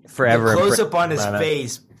like forever. Close up on his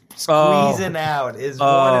face, squeezing out is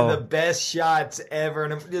one of the best shots ever.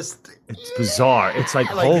 And it's bizarre. It's like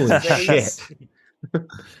holy shit.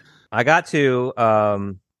 I got to,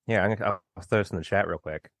 I'll throw this in the chat real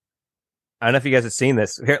quick. I don't know if you guys have seen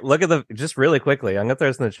this. Here, look at just really quickly. I'm going to throw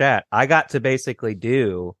this in the chat. I got to basically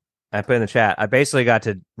I put in the chat, I basically got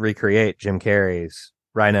to recreate Jim Carrey's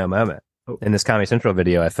Rhino moment in this Comedy Central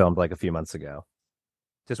video I filmed like a few months ago.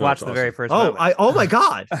 Just watch the very first moment. Oh my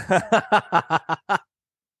God.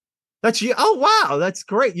 That's you. Oh, wow. That's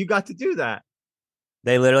great. You got to do that.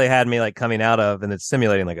 They literally had me like coming out of, and it's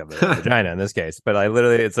simulating like a vagina in this case, but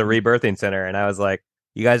it's a rebirthing center. And I was like,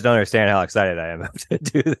 you guys don't understand how excited I am to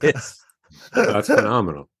do this. That's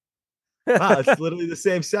phenomenal. Wow, it's literally the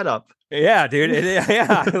same setup. Yeah, dude.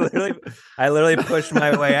 I literally pushed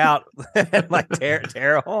my way out and like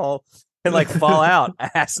tear a hole and like fall out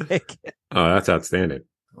ass naked. Oh, that's outstanding.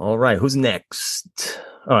 All right, who's next?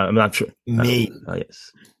 Oh, I'm not sure. Me. Oh,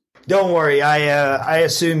 yes. Don't worry. I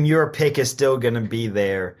assume your pick is still going to be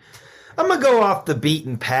there. I'm gonna go off the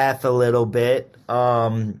beaten path a little bit.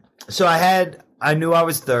 So I knew I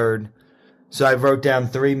was third. So I wrote down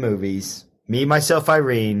 3 movies. Me, Myself,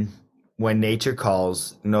 Irene, When Nature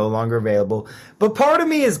Calls, no longer available. But part of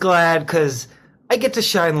me is glad because I get to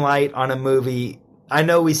shine light on a movie. I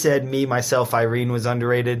know we said Me, Myself, Irene was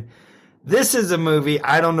underrated. This is a movie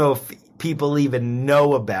I don't know if people even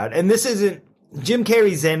know about. And this isn't, Jim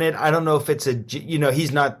Carrey's in it. I don't know if it's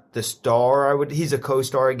he's not the star. He's a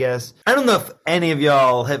co-star, I guess. I don't know if any of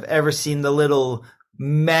y'all have ever seen the little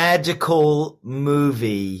magical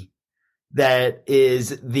movie that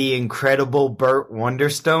is The Incredible Burt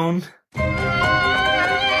Wonderstone.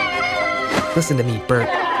 Listen to me, Burt.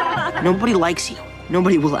 Nobody likes you.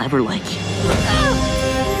 Nobody will ever like you.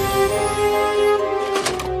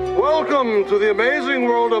 Welcome to the amazing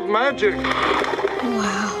world of magic.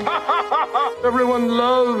 Wow. Everyone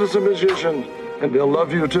loves a magician, and they'll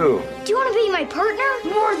love you too. Do you want to be my partner?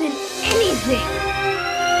 More than anything.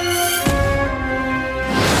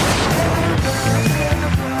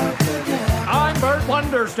 I'm Bert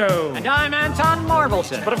Wonderstone. And I'm Anton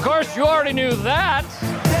Marvelson. But of course, you already knew that.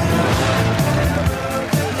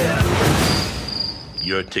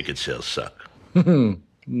 Your ticket sales suck.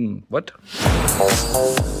 What?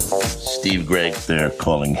 Steve Gregg, they're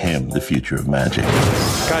calling him the future of magic.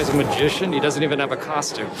 This guy's a magician. He doesn't even have a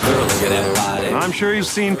costume. I'm sure you've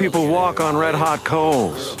seen people walk on red-hot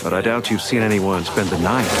coals, but I doubt you've seen anyone spend the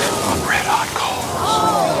night on red-hot coals.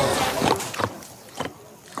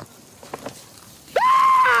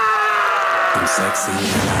 I'm sexy and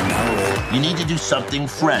I know it. You need to do something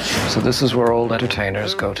fresh. So this is where old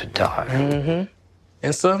entertainers go to die. Mm-hmm.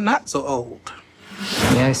 And some not so old.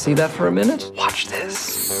 May I see that for a minute? Watch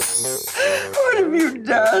this. What have you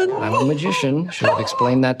done? I'm a magician. Should have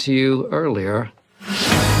explained that to you earlier.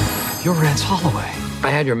 You're Rance Holloway.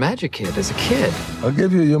 I had your magic kit as a kid. I'll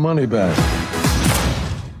give you your money back.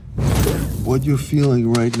 What you're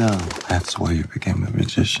feeling right now, that's why you became a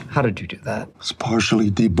magician. How did you do that? It's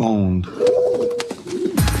partially deboned.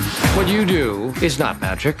 What you do is not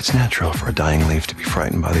magic. It's natural for a dying leaf to be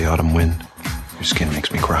frightened by the autumn wind. Your skin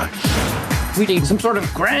makes me cry. We need some sort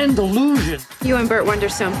of grand illusion. You and Bert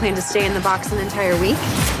Wonderstone plan to stay in the box an entire week?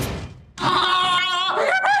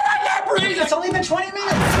 I can't breathe. It's only been 20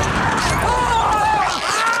 minutes.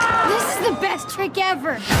 This is the best trick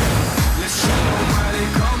ever.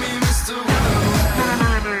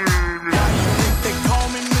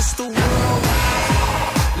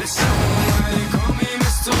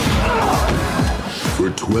 For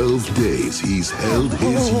 12 days, he's held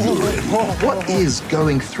his urine. What is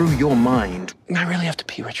going through your mind? I really have to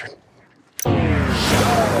pee, Richard. It's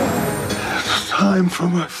time for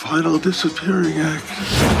my final disappearing act.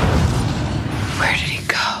 Where did he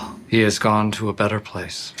go? He has gone to a better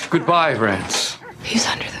place. Goodbye, Rance. He's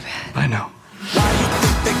under the bed. I know.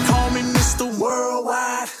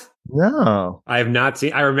 No. I have not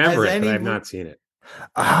seen. I remember Has it, but I have any- not seen it.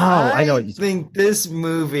 I know what you think this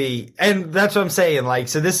movie, and that's what I'm saying. Like,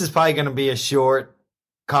 so this is probably going to be a short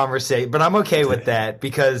conversation, but I'm okay with that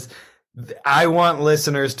because I want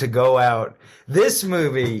listeners to go out. This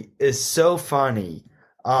movie is so funny.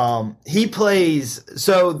 He plays,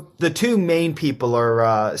 so the two main people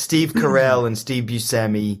are Steve Carell and Steve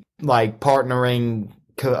Buscemi, like partnering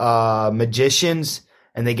magicians,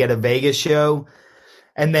 and they get a Vegas show.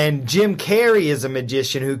 And then Jim Carrey is a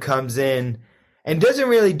magician who comes in and doesn't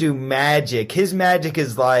really do magic. His magic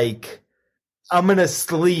is like, I'm going to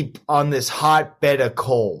sleep on this hot bed of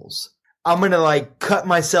coals. I'm going to like cut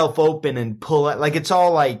myself open and pull it. Like it's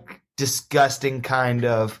all like disgusting kind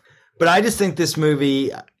of. But I just think this movie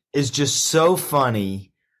is just so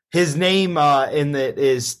funny. His name in it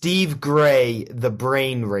is Steve Gray, the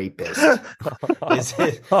brain rapist. is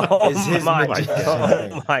his my magician God.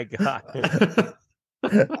 name. Oh my God.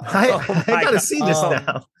 I gotta see this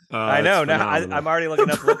now. I know. Now I'm already looking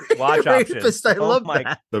up watch options. Rapist, I love my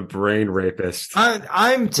that. The brain rapist.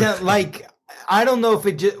 I'm like, I don't know if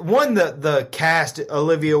it just the cast,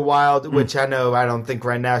 Olivia Wilde, which I know I don't think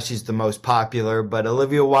right now she's the most popular, but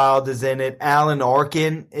Olivia Wilde is in it. Alan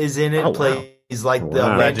Arkin is in it, plays like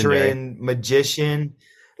the veteran magician.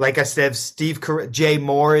 Like I said, Jay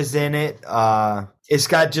Moore is in it. It's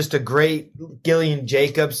got just a great Gillian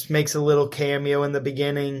Jacobs makes a little cameo in the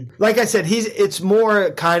beginning. Like I said, it's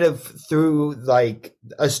more kind of through like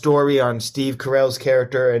a story on Steve Carell's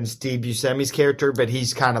character and Steve Buscemi's character, but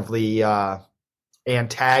he's kind of the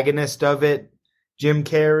antagonist of it, Jim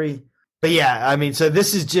Carrey. But yeah, I mean, so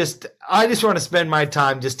this is just, I just want to spend my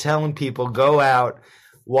time just telling people, go out,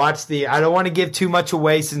 watch I don't want to give too much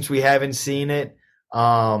away since we haven't seen it. So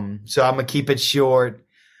I'm going to keep it short.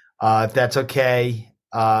 If that's okay,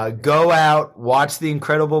 go out, watch The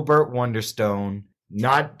Incredible Burt Wonderstone.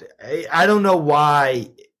 I don't know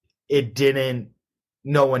why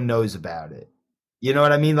no one knows about it. You know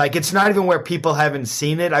what I mean? Like, it's not even where people haven't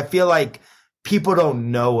seen it. I feel like people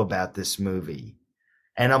don't know about this movie.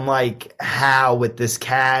 And I'm like, how with this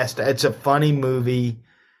cast? It's a funny movie,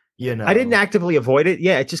 you know. I didn't actively avoid it.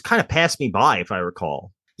 Yeah, it just kind of passed me by, if I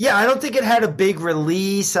recall. Yeah, I don't think it had a big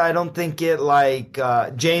release. I don't think it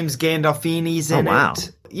James Gandolfini's in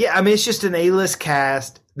it. Yeah, I mean, it's just an A-list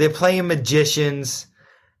cast. They're playing magicians.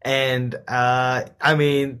 And, I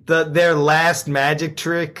mean, their last magic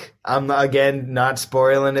trick, I'm, again, not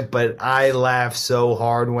spoiling it, but I laugh so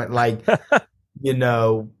hard when, like, you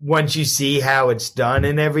know, once you see how it's done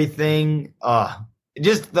and everything,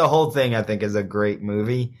 just the whole thing, I think, is a great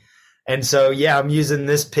movie. And so, yeah, I'm using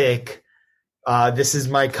this pick. This is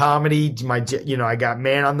my comedy. I got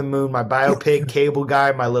Man on the Moon, my biopic, Cable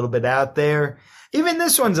Guy, my Little Bit Out There. Even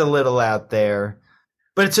this one's a little out there.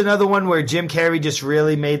 But it's another one where Jim Carrey just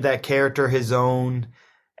really made that character his own.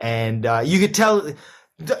 And you could tell,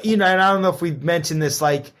 and I don't know if we've mentioned this,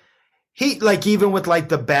 even with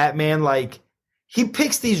the Batman, he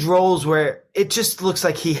picks these roles where it just looks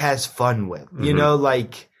like he has fun with,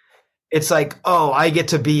 it's I get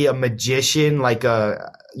to be a magician,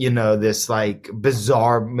 this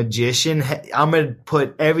bizarre magician. I'm going to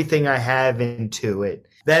put everything I have into it.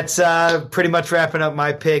 That's pretty much wrapping up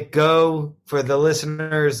my pick. Go for the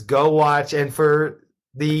listeners, go watch, and for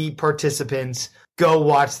the participants, go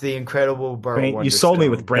watch The Incredible Burt Wonderstone. You sold me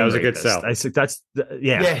with Brain. That was a good Rapist. sell. I said that's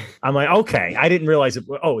I'm like, okay, I didn't realize it.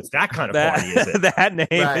 Oh, it's that kind of party, is it? That name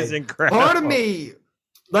is incredible. Part of me,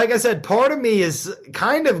 like I said, part of me is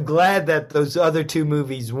kind of glad that those other two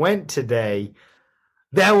movies went today.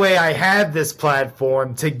 That way, I have this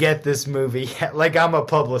platform to get this movie. Like I'm a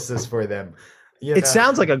publicist for them. It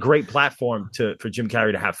sounds like a great platform for Jim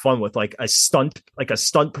Carrey to have fun with, like a stunt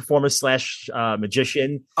performer /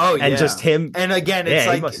 magician. Oh, yeah. And just him. And again,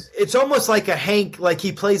 it's it's almost like a Hank,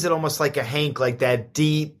 he plays it almost like a Hank, like that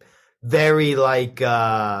deep, very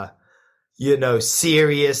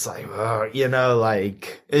serious,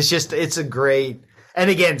 it's a great. And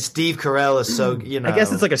again, Steve Carell is so, I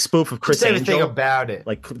guess it's like a spoof of Chris Angel. Everything about it.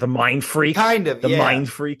 Like the Mind Freak. Kind of, The Mind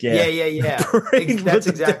Freak, yeah. Yeah. That's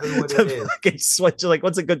exactly what it is. Fucking switch,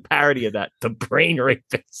 what's a good parody of that? The Brain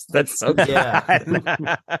Rapist. That's so good. Yeah.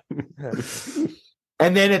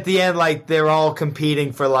 And then at the end, they're all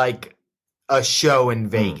competing for, a show in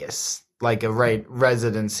Vegas. Like a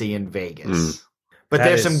residency in Vegas. But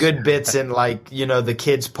there's some good bits in the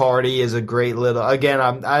kids' party is a great little. Again,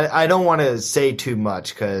 I don't want to say too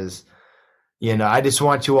much because, I just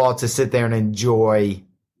want you all to sit there and enjoy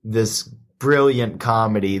this brilliant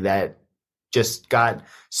comedy that just got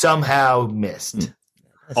somehow missed.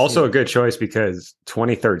 Also a good choice because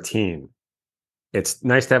 2013. It's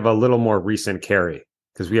nice to have a little more recent Carrey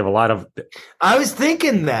because we have a lot of. I was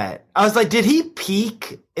thinking that. I was like, did he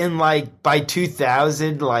peak in by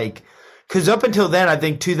 2000? Because up until then, I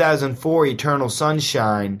think 2004, Eternal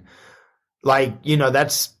Sunshine,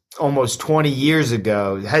 that's almost 20 years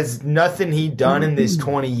ago. Has nothing he done in these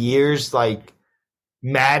 20 years,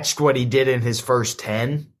 matched what he did in his first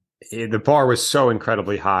 10? The bar was so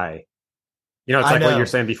incredibly high. It's like what you're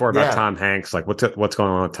saying before about Tom Hanks. What's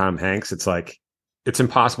going on with Tom Hanks? It's it's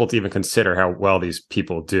impossible to even consider how well these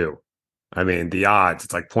people do. I mean, the odds,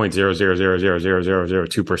 it's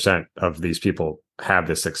 0.0000002% of these people have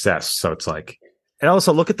this success. So it's and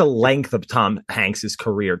also look at the length of Tom Hanks's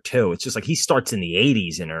career too. It's just he starts in the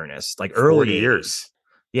 80s in earnest, early 40 years.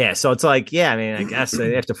 Yeah. So it's I guess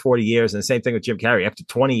after 40 years, and the same thing with Jim Carrey after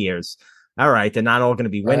 20 years. All right. They're not all going to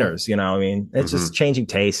be winners. Right. It's just changing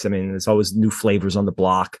tastes. There's always new flavors on the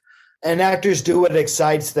block. And actors do what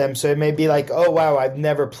excites them. So it may be oh, wow, I've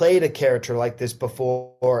never played a character like this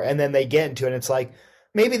before. And then they get into it. And it's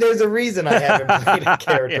maybe there's a reason I haven't played a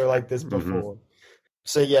character like this before.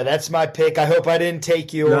 So, yeah, that's my pick. I hope I didn't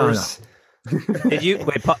take yours. No. Did you?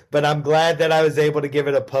 Wait, but I'm glad that I was able to give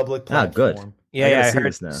it a public platform. Good. Yeah, I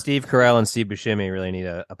heard Steve Carell and Steve Buscemi really need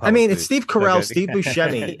a public it's Steve Carell, Steve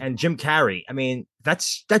Buscemi, and Jim Carrey.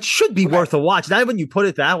 That should be worth a watch. Now, when you put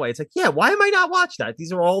it that way, it's why am I not watch that?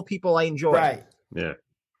 These are all people I enjoy. Right. Yeah.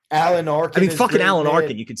 Alan Arkin. Fucking Alan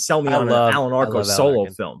Arkin. You could sell me on an Alan Arkin solo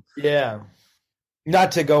film. Yeah.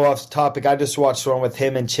 Not to go off topic, I just watched one with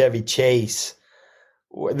him and Chevy Chase.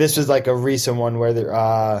 This was a recent one where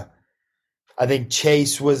I think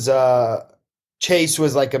Chase was Chevy Chase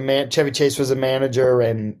was a manager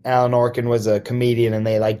and Alan Arkin was a comedian, and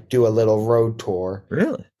they do a little road tour.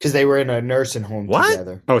 Really? Because they were in a nursing home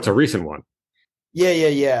together. Oh, it's a recent one.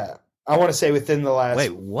 Yeah. I want to say within the last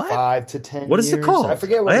 5 to 10 What is years. it called? I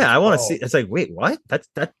forget what I want to see. It's wait, what?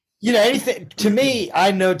 That. Anything to me,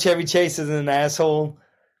 I know Chevy Chase is an asshole.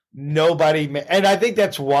 Nobody, and I think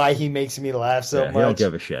that's why he makes me laugh so much. He don't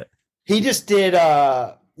give a shit. He just did,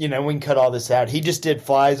 we can cut all this out. He just did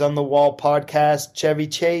Flies on the Wall podcast, Chevy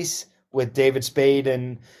Chase, with David Spade,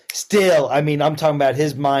 and still, I'm talking about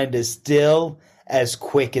his mind is still as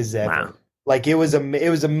quick as ever. Wow. It was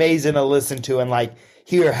amazing to listen to and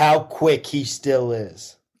hear how quick he still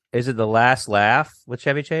is. Is it The Last Laugh with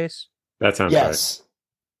Chevy Chase? That sounds right.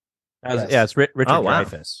 Yeah, it's Richard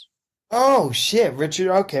Dreyfuss. Oh shit, Richard.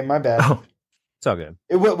 Okay, my bad. Oh. It's all good.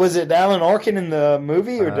 Was it Alan Arkin in the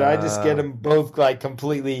movie, or did I just get them both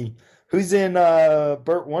completely? Who's in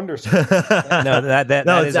Burt Wonderstone? No,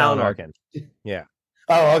 that is Alan Arkin. Yeah.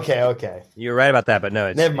 Oh, okay. You're right about that, but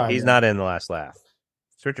no, Never mind, he's then. not in The Last Laugh.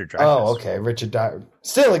 It's Richard Dreyfuss. Oh, okay. Richard Dreyfuss.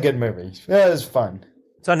 Still a good movie. Yeah, it was fun.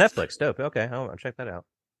 It's on Netflix. Dope. Okay, I'll check that out.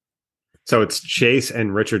 So it's Chase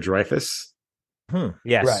and Richard Dreyfuss.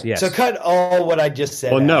 Yes, right. yes. So cut all what I just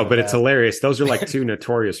said. Well, no, out but of it's that. hilarious. Those are like two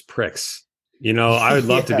notorious pricks. You know, I would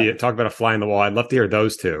love to talk about a fly in the wall. I'd love to hear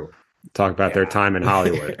those two talk about their time in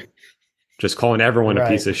Hollywood. Just calling everyone a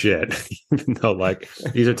piece of shit, even though like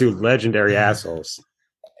these are two legendary assholes.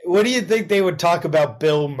 What do you think they would talk about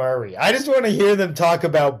Bill Murray? I just want to hear them talk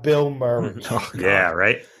about Bill Murray. Yeah,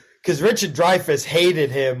 right. Because Richard Dreyfuss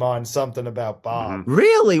hated him on something about Bob.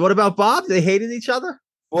 Really? What about Bob? They hated each other?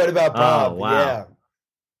 What about Bob? Oh, wow. Yeah.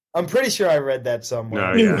 I'm pretty sure I read that somewhere.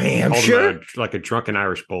 No, New Called Hampshire? him like a drunken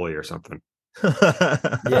Irish bully or something.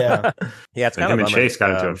 Yeah. Yeah, it's And kind him of and Chase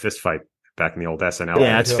got into a fist fight back in the old SNL.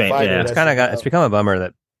 Yeah, that's famous. Yeah. It's become a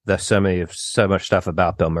bummer that so much stuff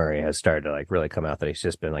about Bill Murray has started to like really come out that he's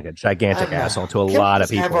just been like a gigantic asshole to a Can lot we of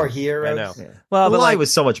just have people. our heroes? I know. Yeah. Well, The but lie like,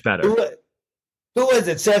 was so much better. Who was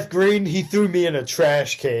it? Seth Green? He threw me in a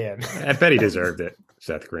trash can. I bet he deserved it,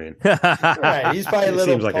 Seth Green. Right. He's probably a He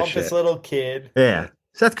little seems like a pompous shit. little kid. Yeah.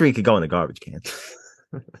 Seth Green could go in the garbage can.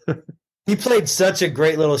 He played such a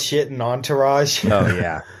great little shit in Entourage. Oh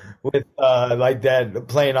yeah. With like that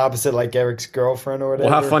playing opposite like Eric's girlfriend or whatever.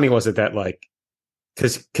 Well, how funny was it that like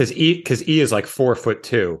because E is like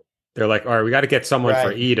 4'2". They're like, all right, we got to get someone for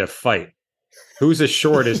Right. E to fight. Who's as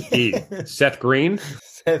short as E? Seth Green?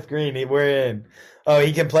 Seth Green, we're in. Oh,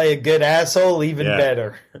 he can play a good asshole, even Yeah.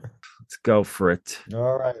 better. Let's go for it.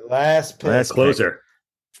 All right, last pick. Last Closer.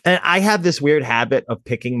 And I have this weird habit of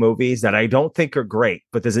picking movies that I don't think are great,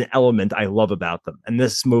 but there's an element I love about them. And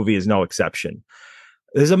this movie is no exception.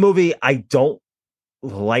 There's a movie I don't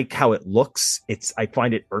like how it looks. I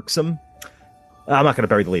find it irksome. I'm not going to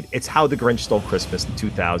bury the lead. It's How the Grinch Stole Christmas in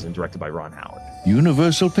 2000, directed by Ron Howard.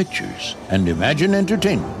 Universal Pictures and Imagine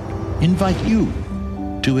Entertainment invite you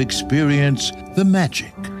to experience the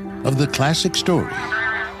magic of the classic story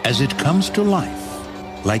as it comes to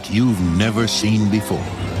life like you've never seen before.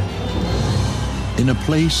 In a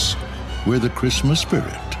place where the Christmas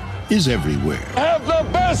spirit is everywhere. Have the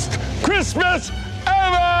best Christmas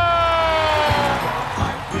ever!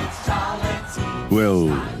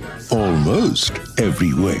 Well, almost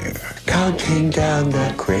everywhere. Counting down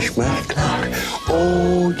the Christmas clock.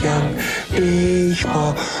 Oh, young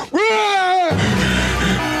baseball.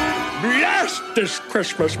 Blast this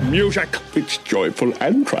Christmas music. It's joyful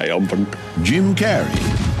and triumphant. Jim Carrey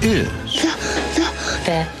is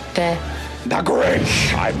The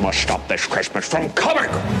Grinch. I must stop this Christmas from coming.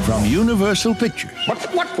 from Universal Pictures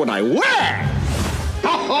What would I wear?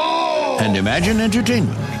 Ho-ho! and Imagine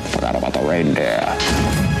Entertainment. Forgot about the reindeer.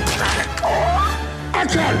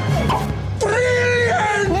 Action!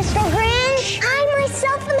 Brilliant! Mr. Grinch, I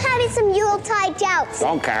myself am having some Yuletide doubts.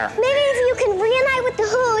 Don't care. Maybe if you can reunite with the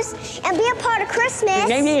Who's and be a part of Christmas.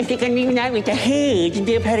 Maybe if you can reunite with the Who's and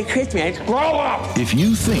be a part of Christmas. Grow up! If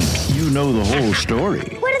you think you know the whole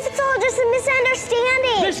story, What if it's all just a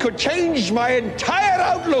misunderstanding? This could change my entire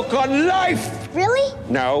outlook on life. Really?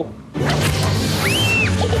 No.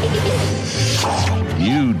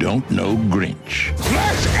 you don't know Grinch.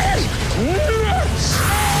 This is nuts!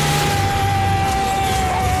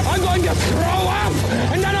 I'm going to throw up,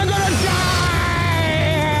 and then I'm going to die!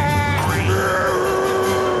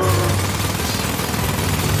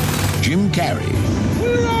 Jim Carrey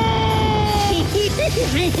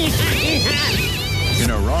in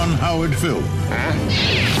a Ron Howard film.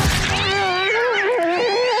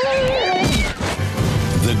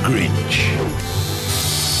 The Grinch.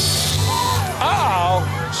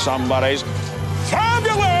 Uh-oh, somebody's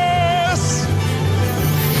fabulous!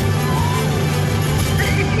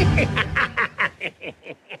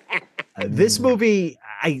 This movie,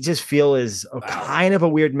 I just feel is a kind of a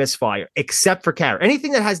weird misfire, except for Carrey.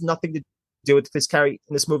 Anything that has nothing to do with this Carrey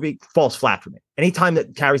in this movie falls flat for me. Anytime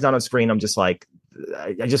that Carrey's not on screen, I'm just like,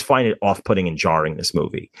 I just find it off-putting and jarring. This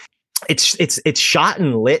movie, it's shot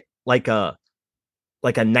and lit like a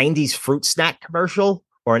 90s fruit snack commercial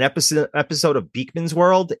or an episode of Beekman's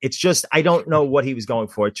World. It's just, I don't know what he was going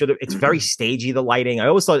for. It's very stagey, the lighting. I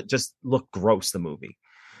always thought it just looked gross, the movie.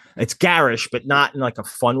 It's garish, but not in like a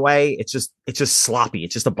fun way. It's just sloppy.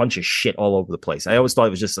 It's just a bunch of shit all over the place. I always thought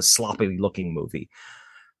it was just a sloppily looking movie.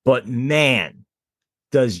 But man,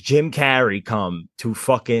 does Jim Carrey come to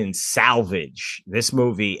fucking salvage this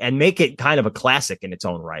movie and make it kind of a classic in its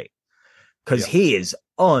own right. because he is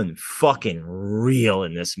unfucking real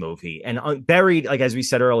in this movie and buried, like as we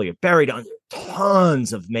said earlier, buried under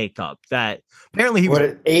tons of makeup. That apparently he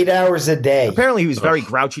was 8 hours a day. Apparently he was very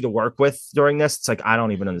grouchy to work with during this. It's like, I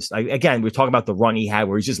don't even understand. Again, we're talking about the run he had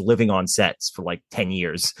where he's just living on sets for like 10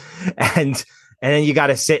 years, and then you got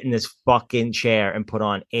to sit in this fucking chair and put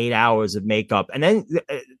on 8 hours of makeup. And then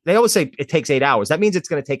they always say it takes 8 hours. That means it's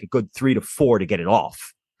going to take a good 3 to 4 to get it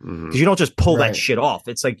off. Because you don't just pull that shit off.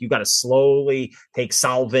 It's like you got to slowly take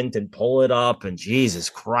solvent and pull it up. And Jesus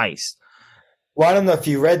Christ. Well, I don't know if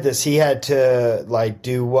you read this. He had to like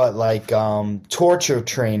do what, like torture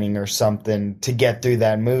training or something to get through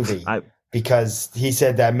that movie because he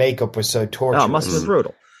said that makeup was so torturous. Oh, it must have been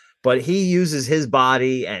brutal. But he uses his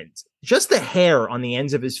body and just the hair on the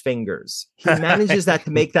ends of his fingers. He manages that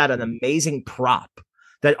to make that an amazing prop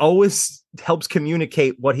that always helps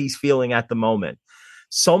communicate what he's feeling at the moment.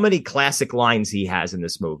 So many classic lines he has in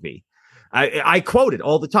this movie. I quote it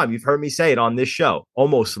all the time. You've heard me say it on this show.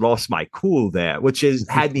 Almost lost my cool there, which is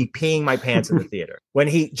had me peeing my pants in the theater. When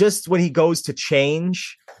he goes to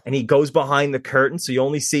change and he goes behind the curtain, so you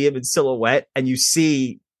only see him in silhouette, and you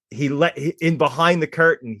see in behind the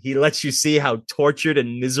curtain, he lets you see how tortured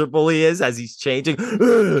and miserable he is as he's changing,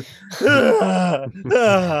 like a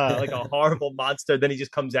horrible monster. Then he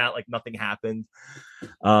just comes out like nothing happened.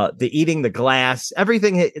 The eating the glass,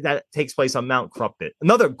 everything that takes place on Mount Crumpit.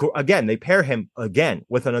 Again, they pair him again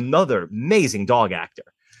with another amazing dog actor.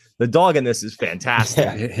 The dog in this is fantastic.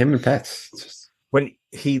 Yeah, him and Pets. When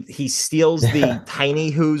he steals the Tiny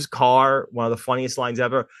Who's car, one of the funniest lines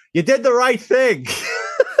ever. You did the right thing.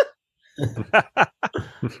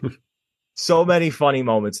 So many funny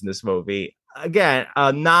moments in this movie. Again,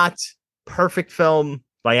 not perfect film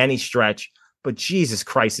by any stretch, but Jesus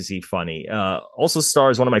Christ, is he funny. Also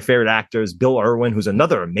stars one of my favorite actors, Bill Irwin, who's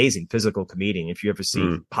another amazing physical comedian. If you ever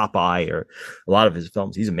see Popeye or a lot of his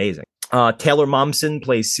films, he's amazing. Taylor Momsen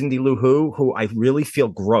plays Cindy Lou who I really feel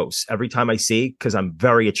gross every time I see, because I'm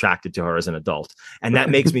very attracted to her as an adult. And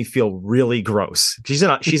that makes me feel really gross. She's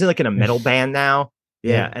in like in a metal band now.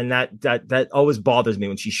 Yeah, and that always bothers me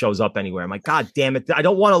when she shows up anywhere. I'm like, God damn it, I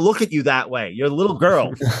don't want to look at you that way. You're a little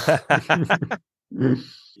girl.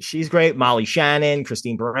 She's great. Molly Shannon,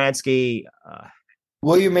 Christine Baranski.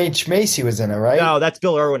 William H. Macy was in it, right? No, that's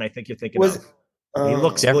Bill Irwin. I think you're thinking of. He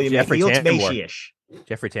looks Macy-ish.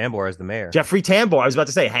 Jeffrey Tambor as the mayor. Jeffrey Tambor. I was about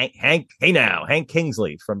to say Hank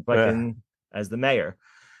Kingsley from fucking as the mayor.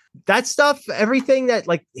 That stuff, everything that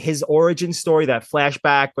like his origin story, that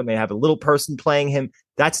flashback when they have a little person playing him,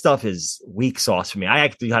 that stuff is weak sauce for me. I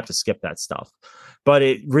actually have to skip that stuff, but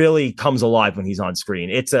it really comes alive when he's on screen.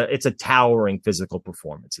 It's a towering physical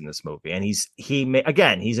performance in this movie, and he's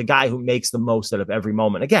a guy who makes the most out of every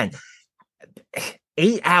moment. Again,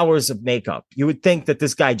 8 hours of makeup. You would think that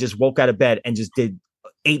this guy just woke out of bed and just did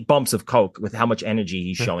 8 bumps of coke with how much energy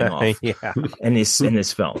he's showing off in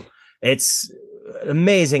this film. It's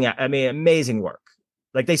amazing. I mean, amazing work.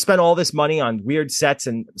 Like they spent all this money on weird sets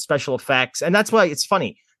and special effects. And that's why it's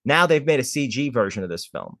funny. Now they've made a CG version of this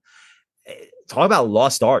film. Talk about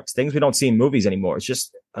lost arts, things we don't see in movies anymore. It's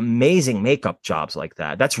just amazing makeup jobs like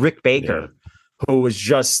that. That's Rick Baker, who was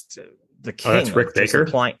just the king. Oh, that's Rick Baker?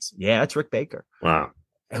 Yeah, that's Rick Baker. Wow.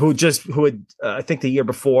 Who had, I think the year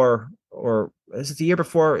before, or is it the year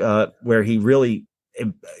before, where he really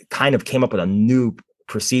kind of came up with a new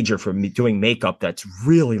procedure for doing makeup that's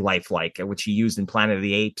really lifelike, which he used in Planet of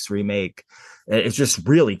the Apes remake. It's just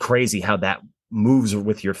really crazy how that moves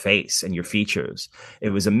with your face and your features. It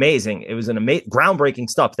was amazing. It was groundbreaking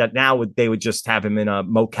stuff that now they would just have him in a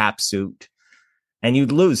mocap suit, and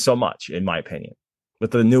you'd lose so much, in my opinion,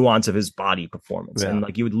 with the nuance of his body performance. And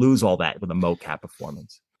like you would lose all that with a mocap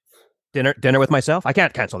performance. Dinner with myself. I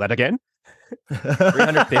can't cancel that again.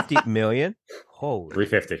 350 million. Holy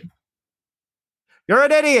 350. You're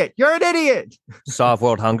an idiot. You're an idiot. Solve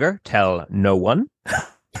world hunger. Tell no one.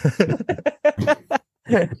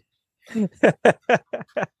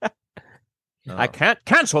 I can't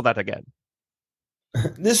cancel that again.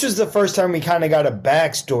 This was the first time we kind of got a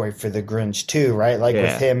backstory for the Grinch too, right? Like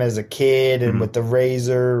with him as a kid and with the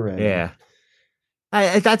razor. And...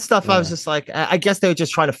 that stuff. I was just like, I guess they were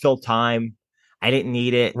just trying to fill time. I didn't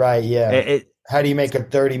need it. Right. Yeah. How do you make a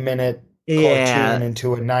 30-minute cartoon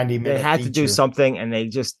into a 90-minute? They had to do something, and they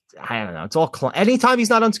just, I don't know. It's all anytime he's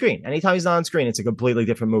not on screen, it's a completely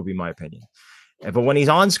different movie, in my opinion. But when he's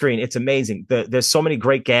on screen, it's amazing. There's so many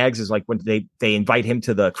great gags. Is like when they invite him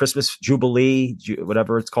to the Christmas Jubilee,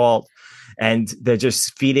 whatever it's called, and they're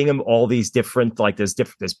just feeding him all these different, like there's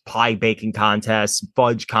pie baking contests,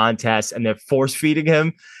 fudge contests, and they're force feeding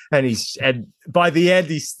him. and by the end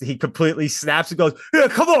he completely snaps and goes, "Yeah,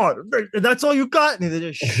 come on, that's all you got." And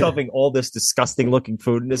they're just shoving all this disgusting looking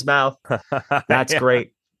food in his mouth. That's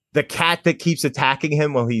great. The cat that keeps attacking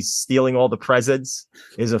him while he's stealing all the presents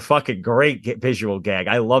is a fucking great visual gag.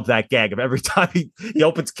 I love that gag of every time he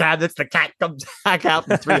opens cabinets, the cat comes back out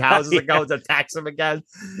from 3 houses ago and attacks him again.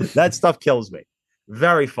 That stuff kills me.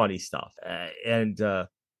 Very funny stuff. And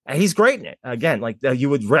he's great in it. Again, like you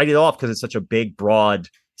would write it off because it's such a big, broad,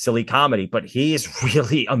 silly comedy, but he is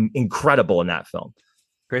really incredible in that film.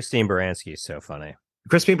 Christine Baranski is so funny.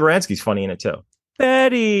 Christine Baranski's funny in it too.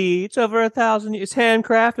 Betty, it's over 1,000. It's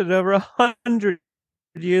handcrafted, over 100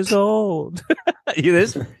 years old.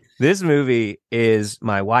 This movie is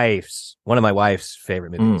one of my wife's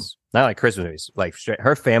favorite movies. Not like Christmas movies. Like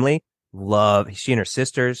her family she and her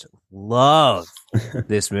sisters love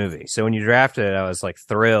this movie. So when you drafted it, I was like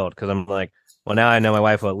thrilled because I'm like, well, now I know my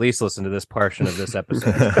wife will at least listen to this portion of this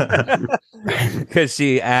episode because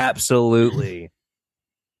she can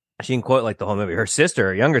quote like the whole movie. Her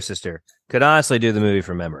younger sister, could honestly do the movie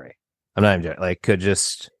from memory. I'm not even joking. Like, could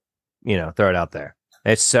just, throw it out there.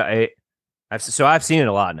 It's I've seen it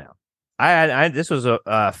a lot now. This was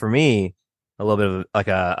for me a little bit of like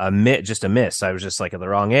a miss. I was just like at the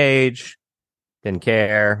wrong age, didn't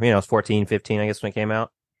care. I was 14, 15, I guess when it came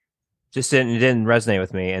out. Just didn't resonate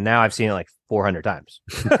with me, and now I've seen it like 400 times.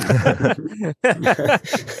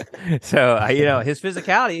 So his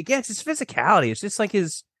physicality. Again, it's his physicality. It's just like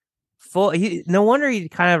his full. No wonder he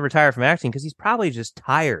kind of retired from acting because he's probably just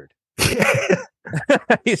tired.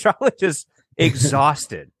 He's probably just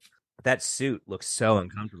exhausted. That suit looks so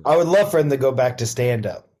uncomfortable. I would love for him to go back to stand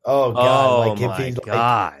up. Oh God!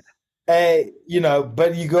 God. Hey,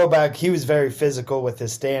 but you go back. He was very physical with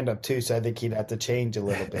his stand up too, so I think he'd have to change a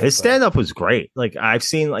little bit. His stand up was great. Like I've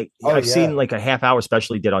seen like a half hour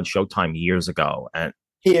special he did on Showtime years ago, and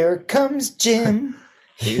here comes Jim.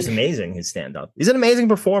 He was amazing. His stand up. He's an amazing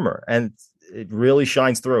performer, and it really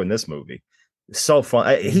shines through in this movie. It's so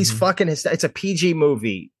fun. He's fucking. It's a PG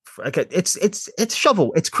movie.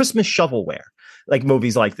 It's Christmas shovelware. Like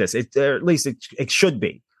movies like this, or at least it should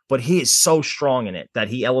be. But he is so strong in it that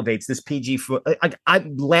he elevates this PG.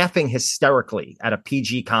 I'm laughing hysterically at a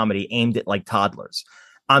PG comedy aimed at like toddlers.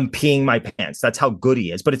 I'm peeing my pants. That's how good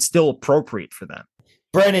he is, but it's still appropriate for them.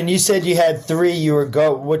 Brennan, you said you had 3.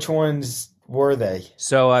 Which ones were they?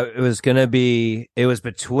 So it was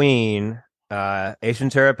between Ace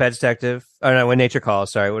Ventura: Pet Detective. Oh no, When Nature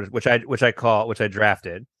Calls. Sorry, which I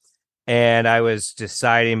drafted, and I was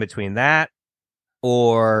deciding between that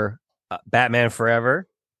or Batman Forever.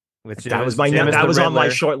 That was on my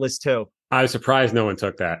short list too. I was surprised no one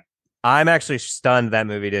took that. I'm actually stunned that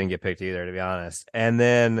movie didn't get picked either, to be honest. And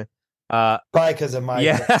then probably because of my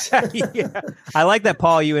yeah. I like that,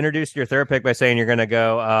 Paul. You introduced your third pick by saying you're going to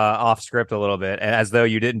go off script a little bit, as though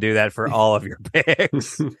you didn't do that for all of your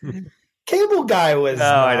picks. Cable Guy was. Oh,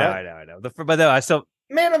 I know. But no, I still.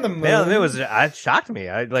 Man on the Moon. It shocked me.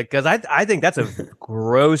 Because I think that's a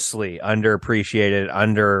grossly underappreciated,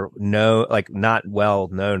 not well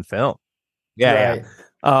known film. Yeah, right.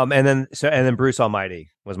 Yeah. And then Bruce Almighty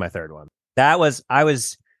was my third one. I was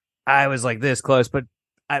like this close, but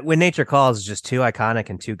When Nature Calls is just too iconic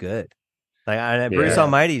and too good. Bruce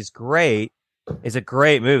Almighty is great. It's a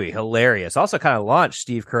great movie, hilarious. Also, kind of launched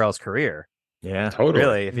Steve Carell's career. Yeah,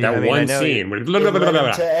 totally. Really, one scene.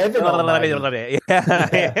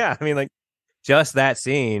 Yeah. I mean, like just that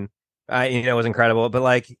scene, was incredible. But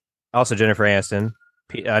like also Jennifer Aniston,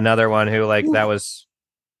 another one who that was,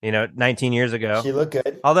 19 years ago. She looked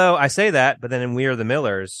good. Although I say that, but then in We Are the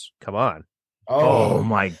Millers, come on. Oh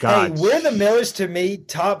my God! Hey, We're the Millers to me,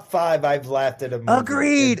 top 5. I've laughed at a movie.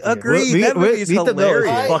 Agreed. That movie is hilarious. The Millers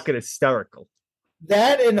is fucking hysterical.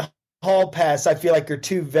 That and Hall Pass, I feel like, are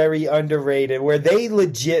 2 very underrated, where they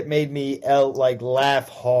legit made me laugh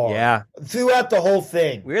hard. Yeah, throughout the whole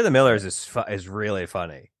thing. We Are the Millers is really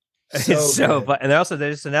funny. It's so fun, and they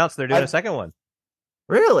just announced they're doing a second one.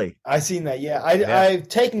 Really? I seen that. Yeah, I've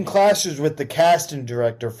taken classes with the casting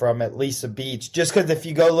director from it, Lisa Beach. Just because if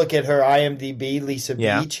you go look at her IMDb, Lisa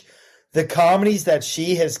Beach, the comedies that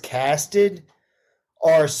she has casted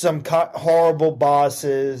are some horrible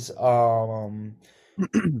bosses.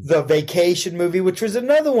 The Vacation movie, which was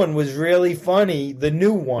another one, was really funny. The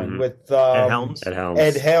new one with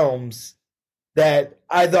Ed Helms, that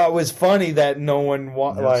I thought was funny that no one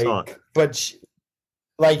but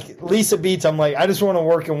Lisa Beats. I'm like, I just want to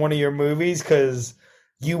work in one of your movies because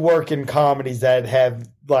you work in comedies that have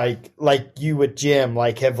like you with Jim,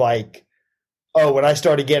 when I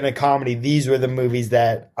started getting a comedy, these were the movies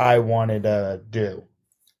that I wanted to do.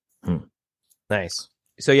 Nice.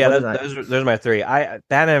 So yeah, those are my three.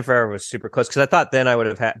 Batman Forever was super close because I thought then I would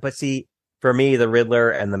have had, but see, for me, the Riddler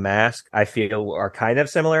and the Mask, I feel are kind of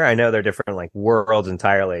similar. I know they're different like worlds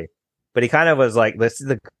entirely, but he kind of was like, this is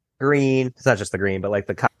the green. It's not just the green, but like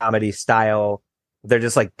the comedy style. They're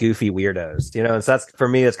just like goofy weirdos, you know? And so that's, for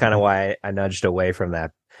me, that's kind of why I nudged away from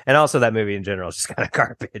that. And also that movie in general is just kind of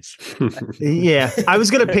garbage. Yeah. I was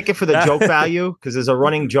going to pick it for the joke value because there's a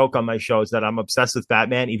running joke on my shows that I'm obsessed with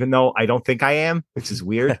Batman, even though I don't think I am, which is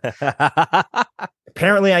weird.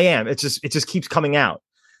 Apparently I am. It just keeps coming out.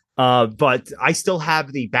 But I still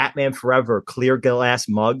have the Batman Forever clear glass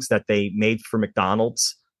mugs that they made for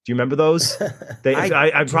McDonald's. Do you remember those?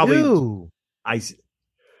 I probably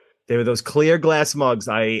they were those clear glass mugs.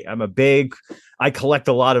 I collect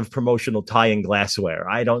a lot of promotional tie-in glassware.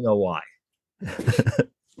 I don't know why.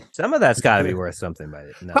 Some of that's got to be worth something, by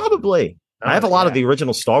no. Probably. I have a lot of the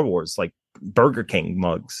original Star Wars, like Burger King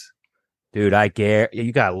mugs. Dude,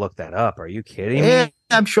 you gotta look that up. Are you kidding me?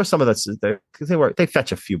 I'm sure some of that's there because they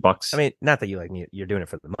fetch a few bucks. I mean, not that you're doing it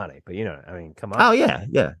for the money, but I mean, come on. Oh yeah.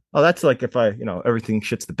 Oh, that's like if everything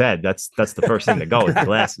shits the bed. That's the first thing to go with the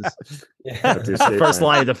glasses. First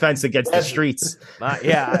line of defense against the streets.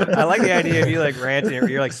 I like the idea of you like ranting.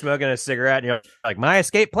 You're like smoking a cigarette, and you're like, my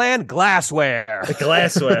escape plan: glassware.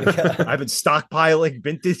 Glassware. I've been stockpiling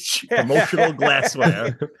vintage promotional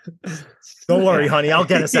glassware. Don't worry, honey. I'll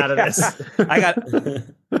get us out of this. I got.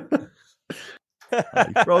 He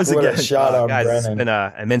froze again. A shot on guys, Brennan. It's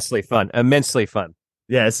been immensely fun. Immensely fun.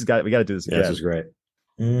 Yeah, we got to do this again. Yeah, this is great.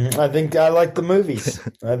 I think I like the movies.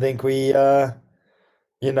 I think we,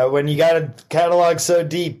 when you got a catalog so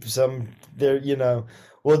deep,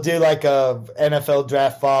 we'll do like a NFL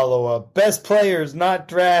draft follow up. Best players not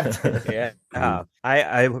drafted. Yeah.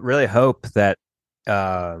 I really hope that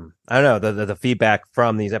I don't know the feedback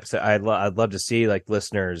from these episodes. I'd love to see like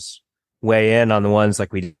listeners weigh in on the ones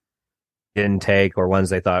like we didn't take or ones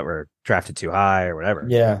they thought were drafted too high or whatever.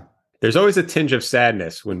 Yeah. There's always a tinge of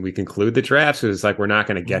sadness when we conclude the drafts. It's like we're not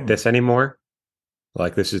going to get this anymore.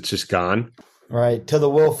 Like this is just gone. Right. To the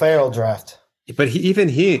Will Ferrell draft. But he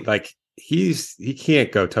can't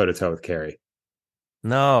go toe to toe with Carrey.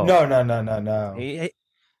 No. No.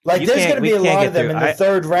 Like there's going to be a lot of them in the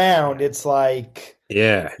third round. It's like,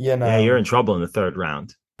 yeah, you're in trouble in the third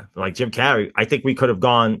round. Like Jim Carrey, I think we could have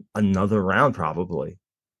gone another round probably.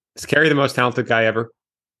 Is Carrey the most talented guy ever?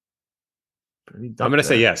 I'm going to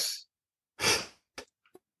say yes.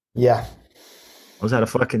 Yeah. Was that a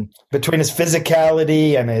fucking between his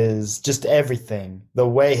physicality and his just everything, the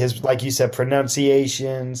way his, like you said,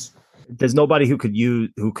 pronunciations. There's nobody who could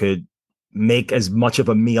make as much of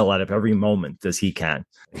a meal out of every moment as he can.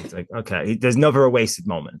 It's like, okay, there's never a wasted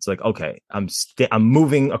moment. It's like, okay, I'm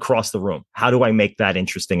moving across the room. How do I make that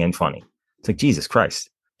interesting and funny? It's like, Jesus Christ,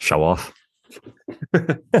 show off.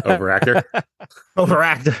 Overactor.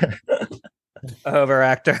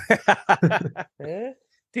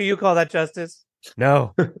 Do you call that justice?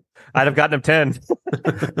 No. I'd have gotten him 10.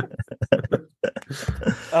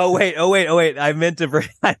 Oh wait. I meant to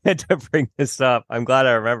bring this up. I'm glad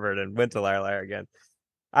I remembered and went to Liar again.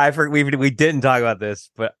 We didn't talk about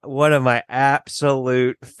this, but one of my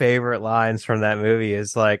absolute favorite lines from that movie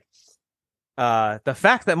is like, the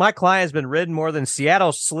fact that my client has been ridden more than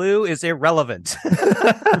Seattle Slew is irrelevant.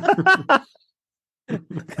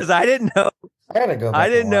 Because I didn't know. I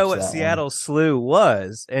didn't know what Seattle Slew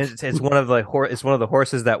was, and it's one of the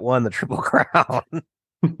horses that won the Triple Crown.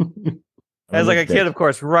 As like a kid, of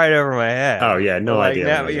course, right over my head. Oh yeah, no idea.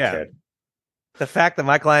 Now, kid. The fact that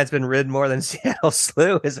my client's been ridden more than Seattle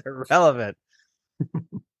Slew is irrelevant.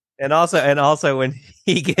 And also when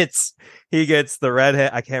he gets the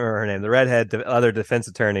redhead, I can't remember her name, the redhead other defense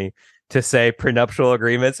attorney to say prenuptial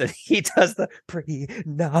agreements, and he does the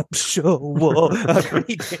prenuptial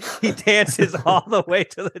agreement. He dances all the way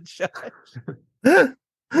to the judge.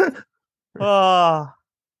 Oh,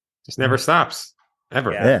 just never stops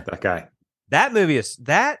ever. Yeah. That guy. That movie is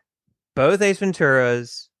both Ace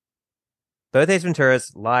Ventura's,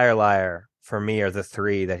 Liar Liar for me are the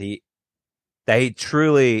three that he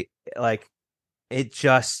truly like. It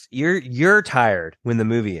just you're tired when the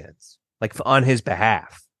movie ends, like on his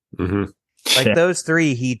behalf. Mm-hmm. Like those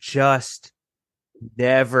three, he just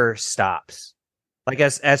never stops. Like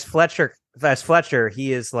as Fletcher,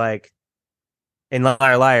 he is like in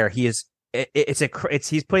Liar Liar. He is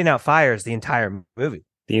he's putting out fires the entire movie.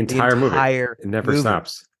 The entire movie. It never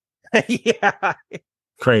stops. Yeah,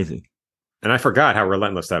 crazy. And I forgot how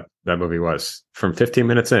relentless that movie was. From 15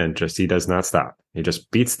 minutes in, he does not stop. He just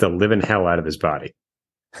beats the living hell out of his body.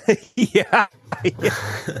 Yeah.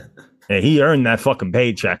 And he earned that fucking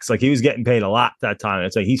paychecks. Like he was getting paid a lot that time.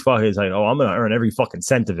 It's like he's like, oh, I'm gonna earn every fucking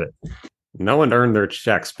cent of it. No one earned their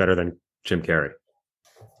checks better than Jim Carrey.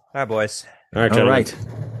 All right, boys. All right, gentlemen.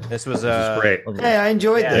 This was great. Hey, I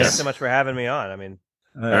enjoyed this. Thanks so much for having me on. I mean,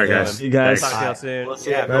 all right, guys. See you guys. Talk to y'all soon. We'll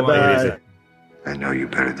see Bye-bye. I know you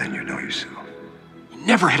better than you know yourself. You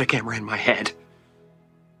never had a camera in my head.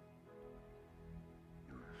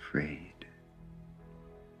 Afraid.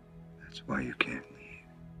 That's why you can't leave.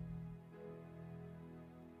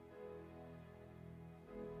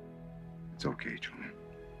 It's okay, Truman.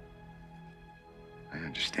 I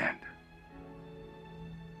understand.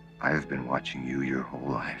 I have been watching you your whole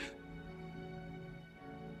life.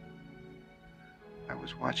 I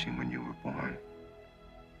was watching when you were born.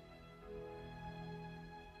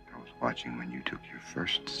 I was watching when you took your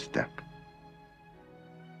first step.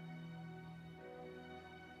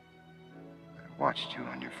 I watched you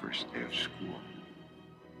on your first day of school.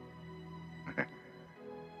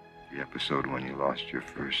 The episode when you lost your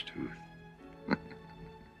first tooth.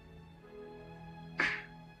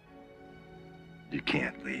 You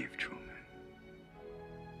can't leave, Truman.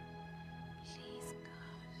 Please,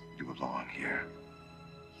 God. You belong here.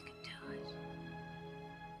 You can do it.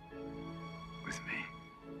 With me.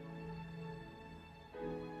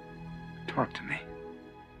 Talk to me.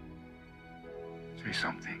 Say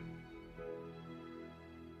something.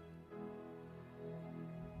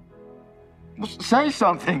 Well, say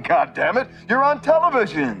something, goddammit. You're on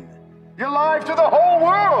television. You're live to the whole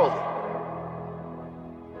world.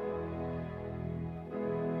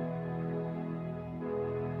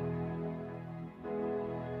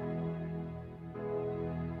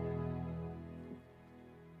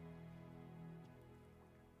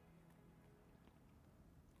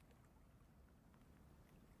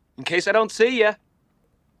 In case I don't see you.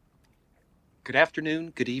 Good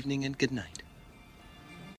afternoon, good evening, and good night.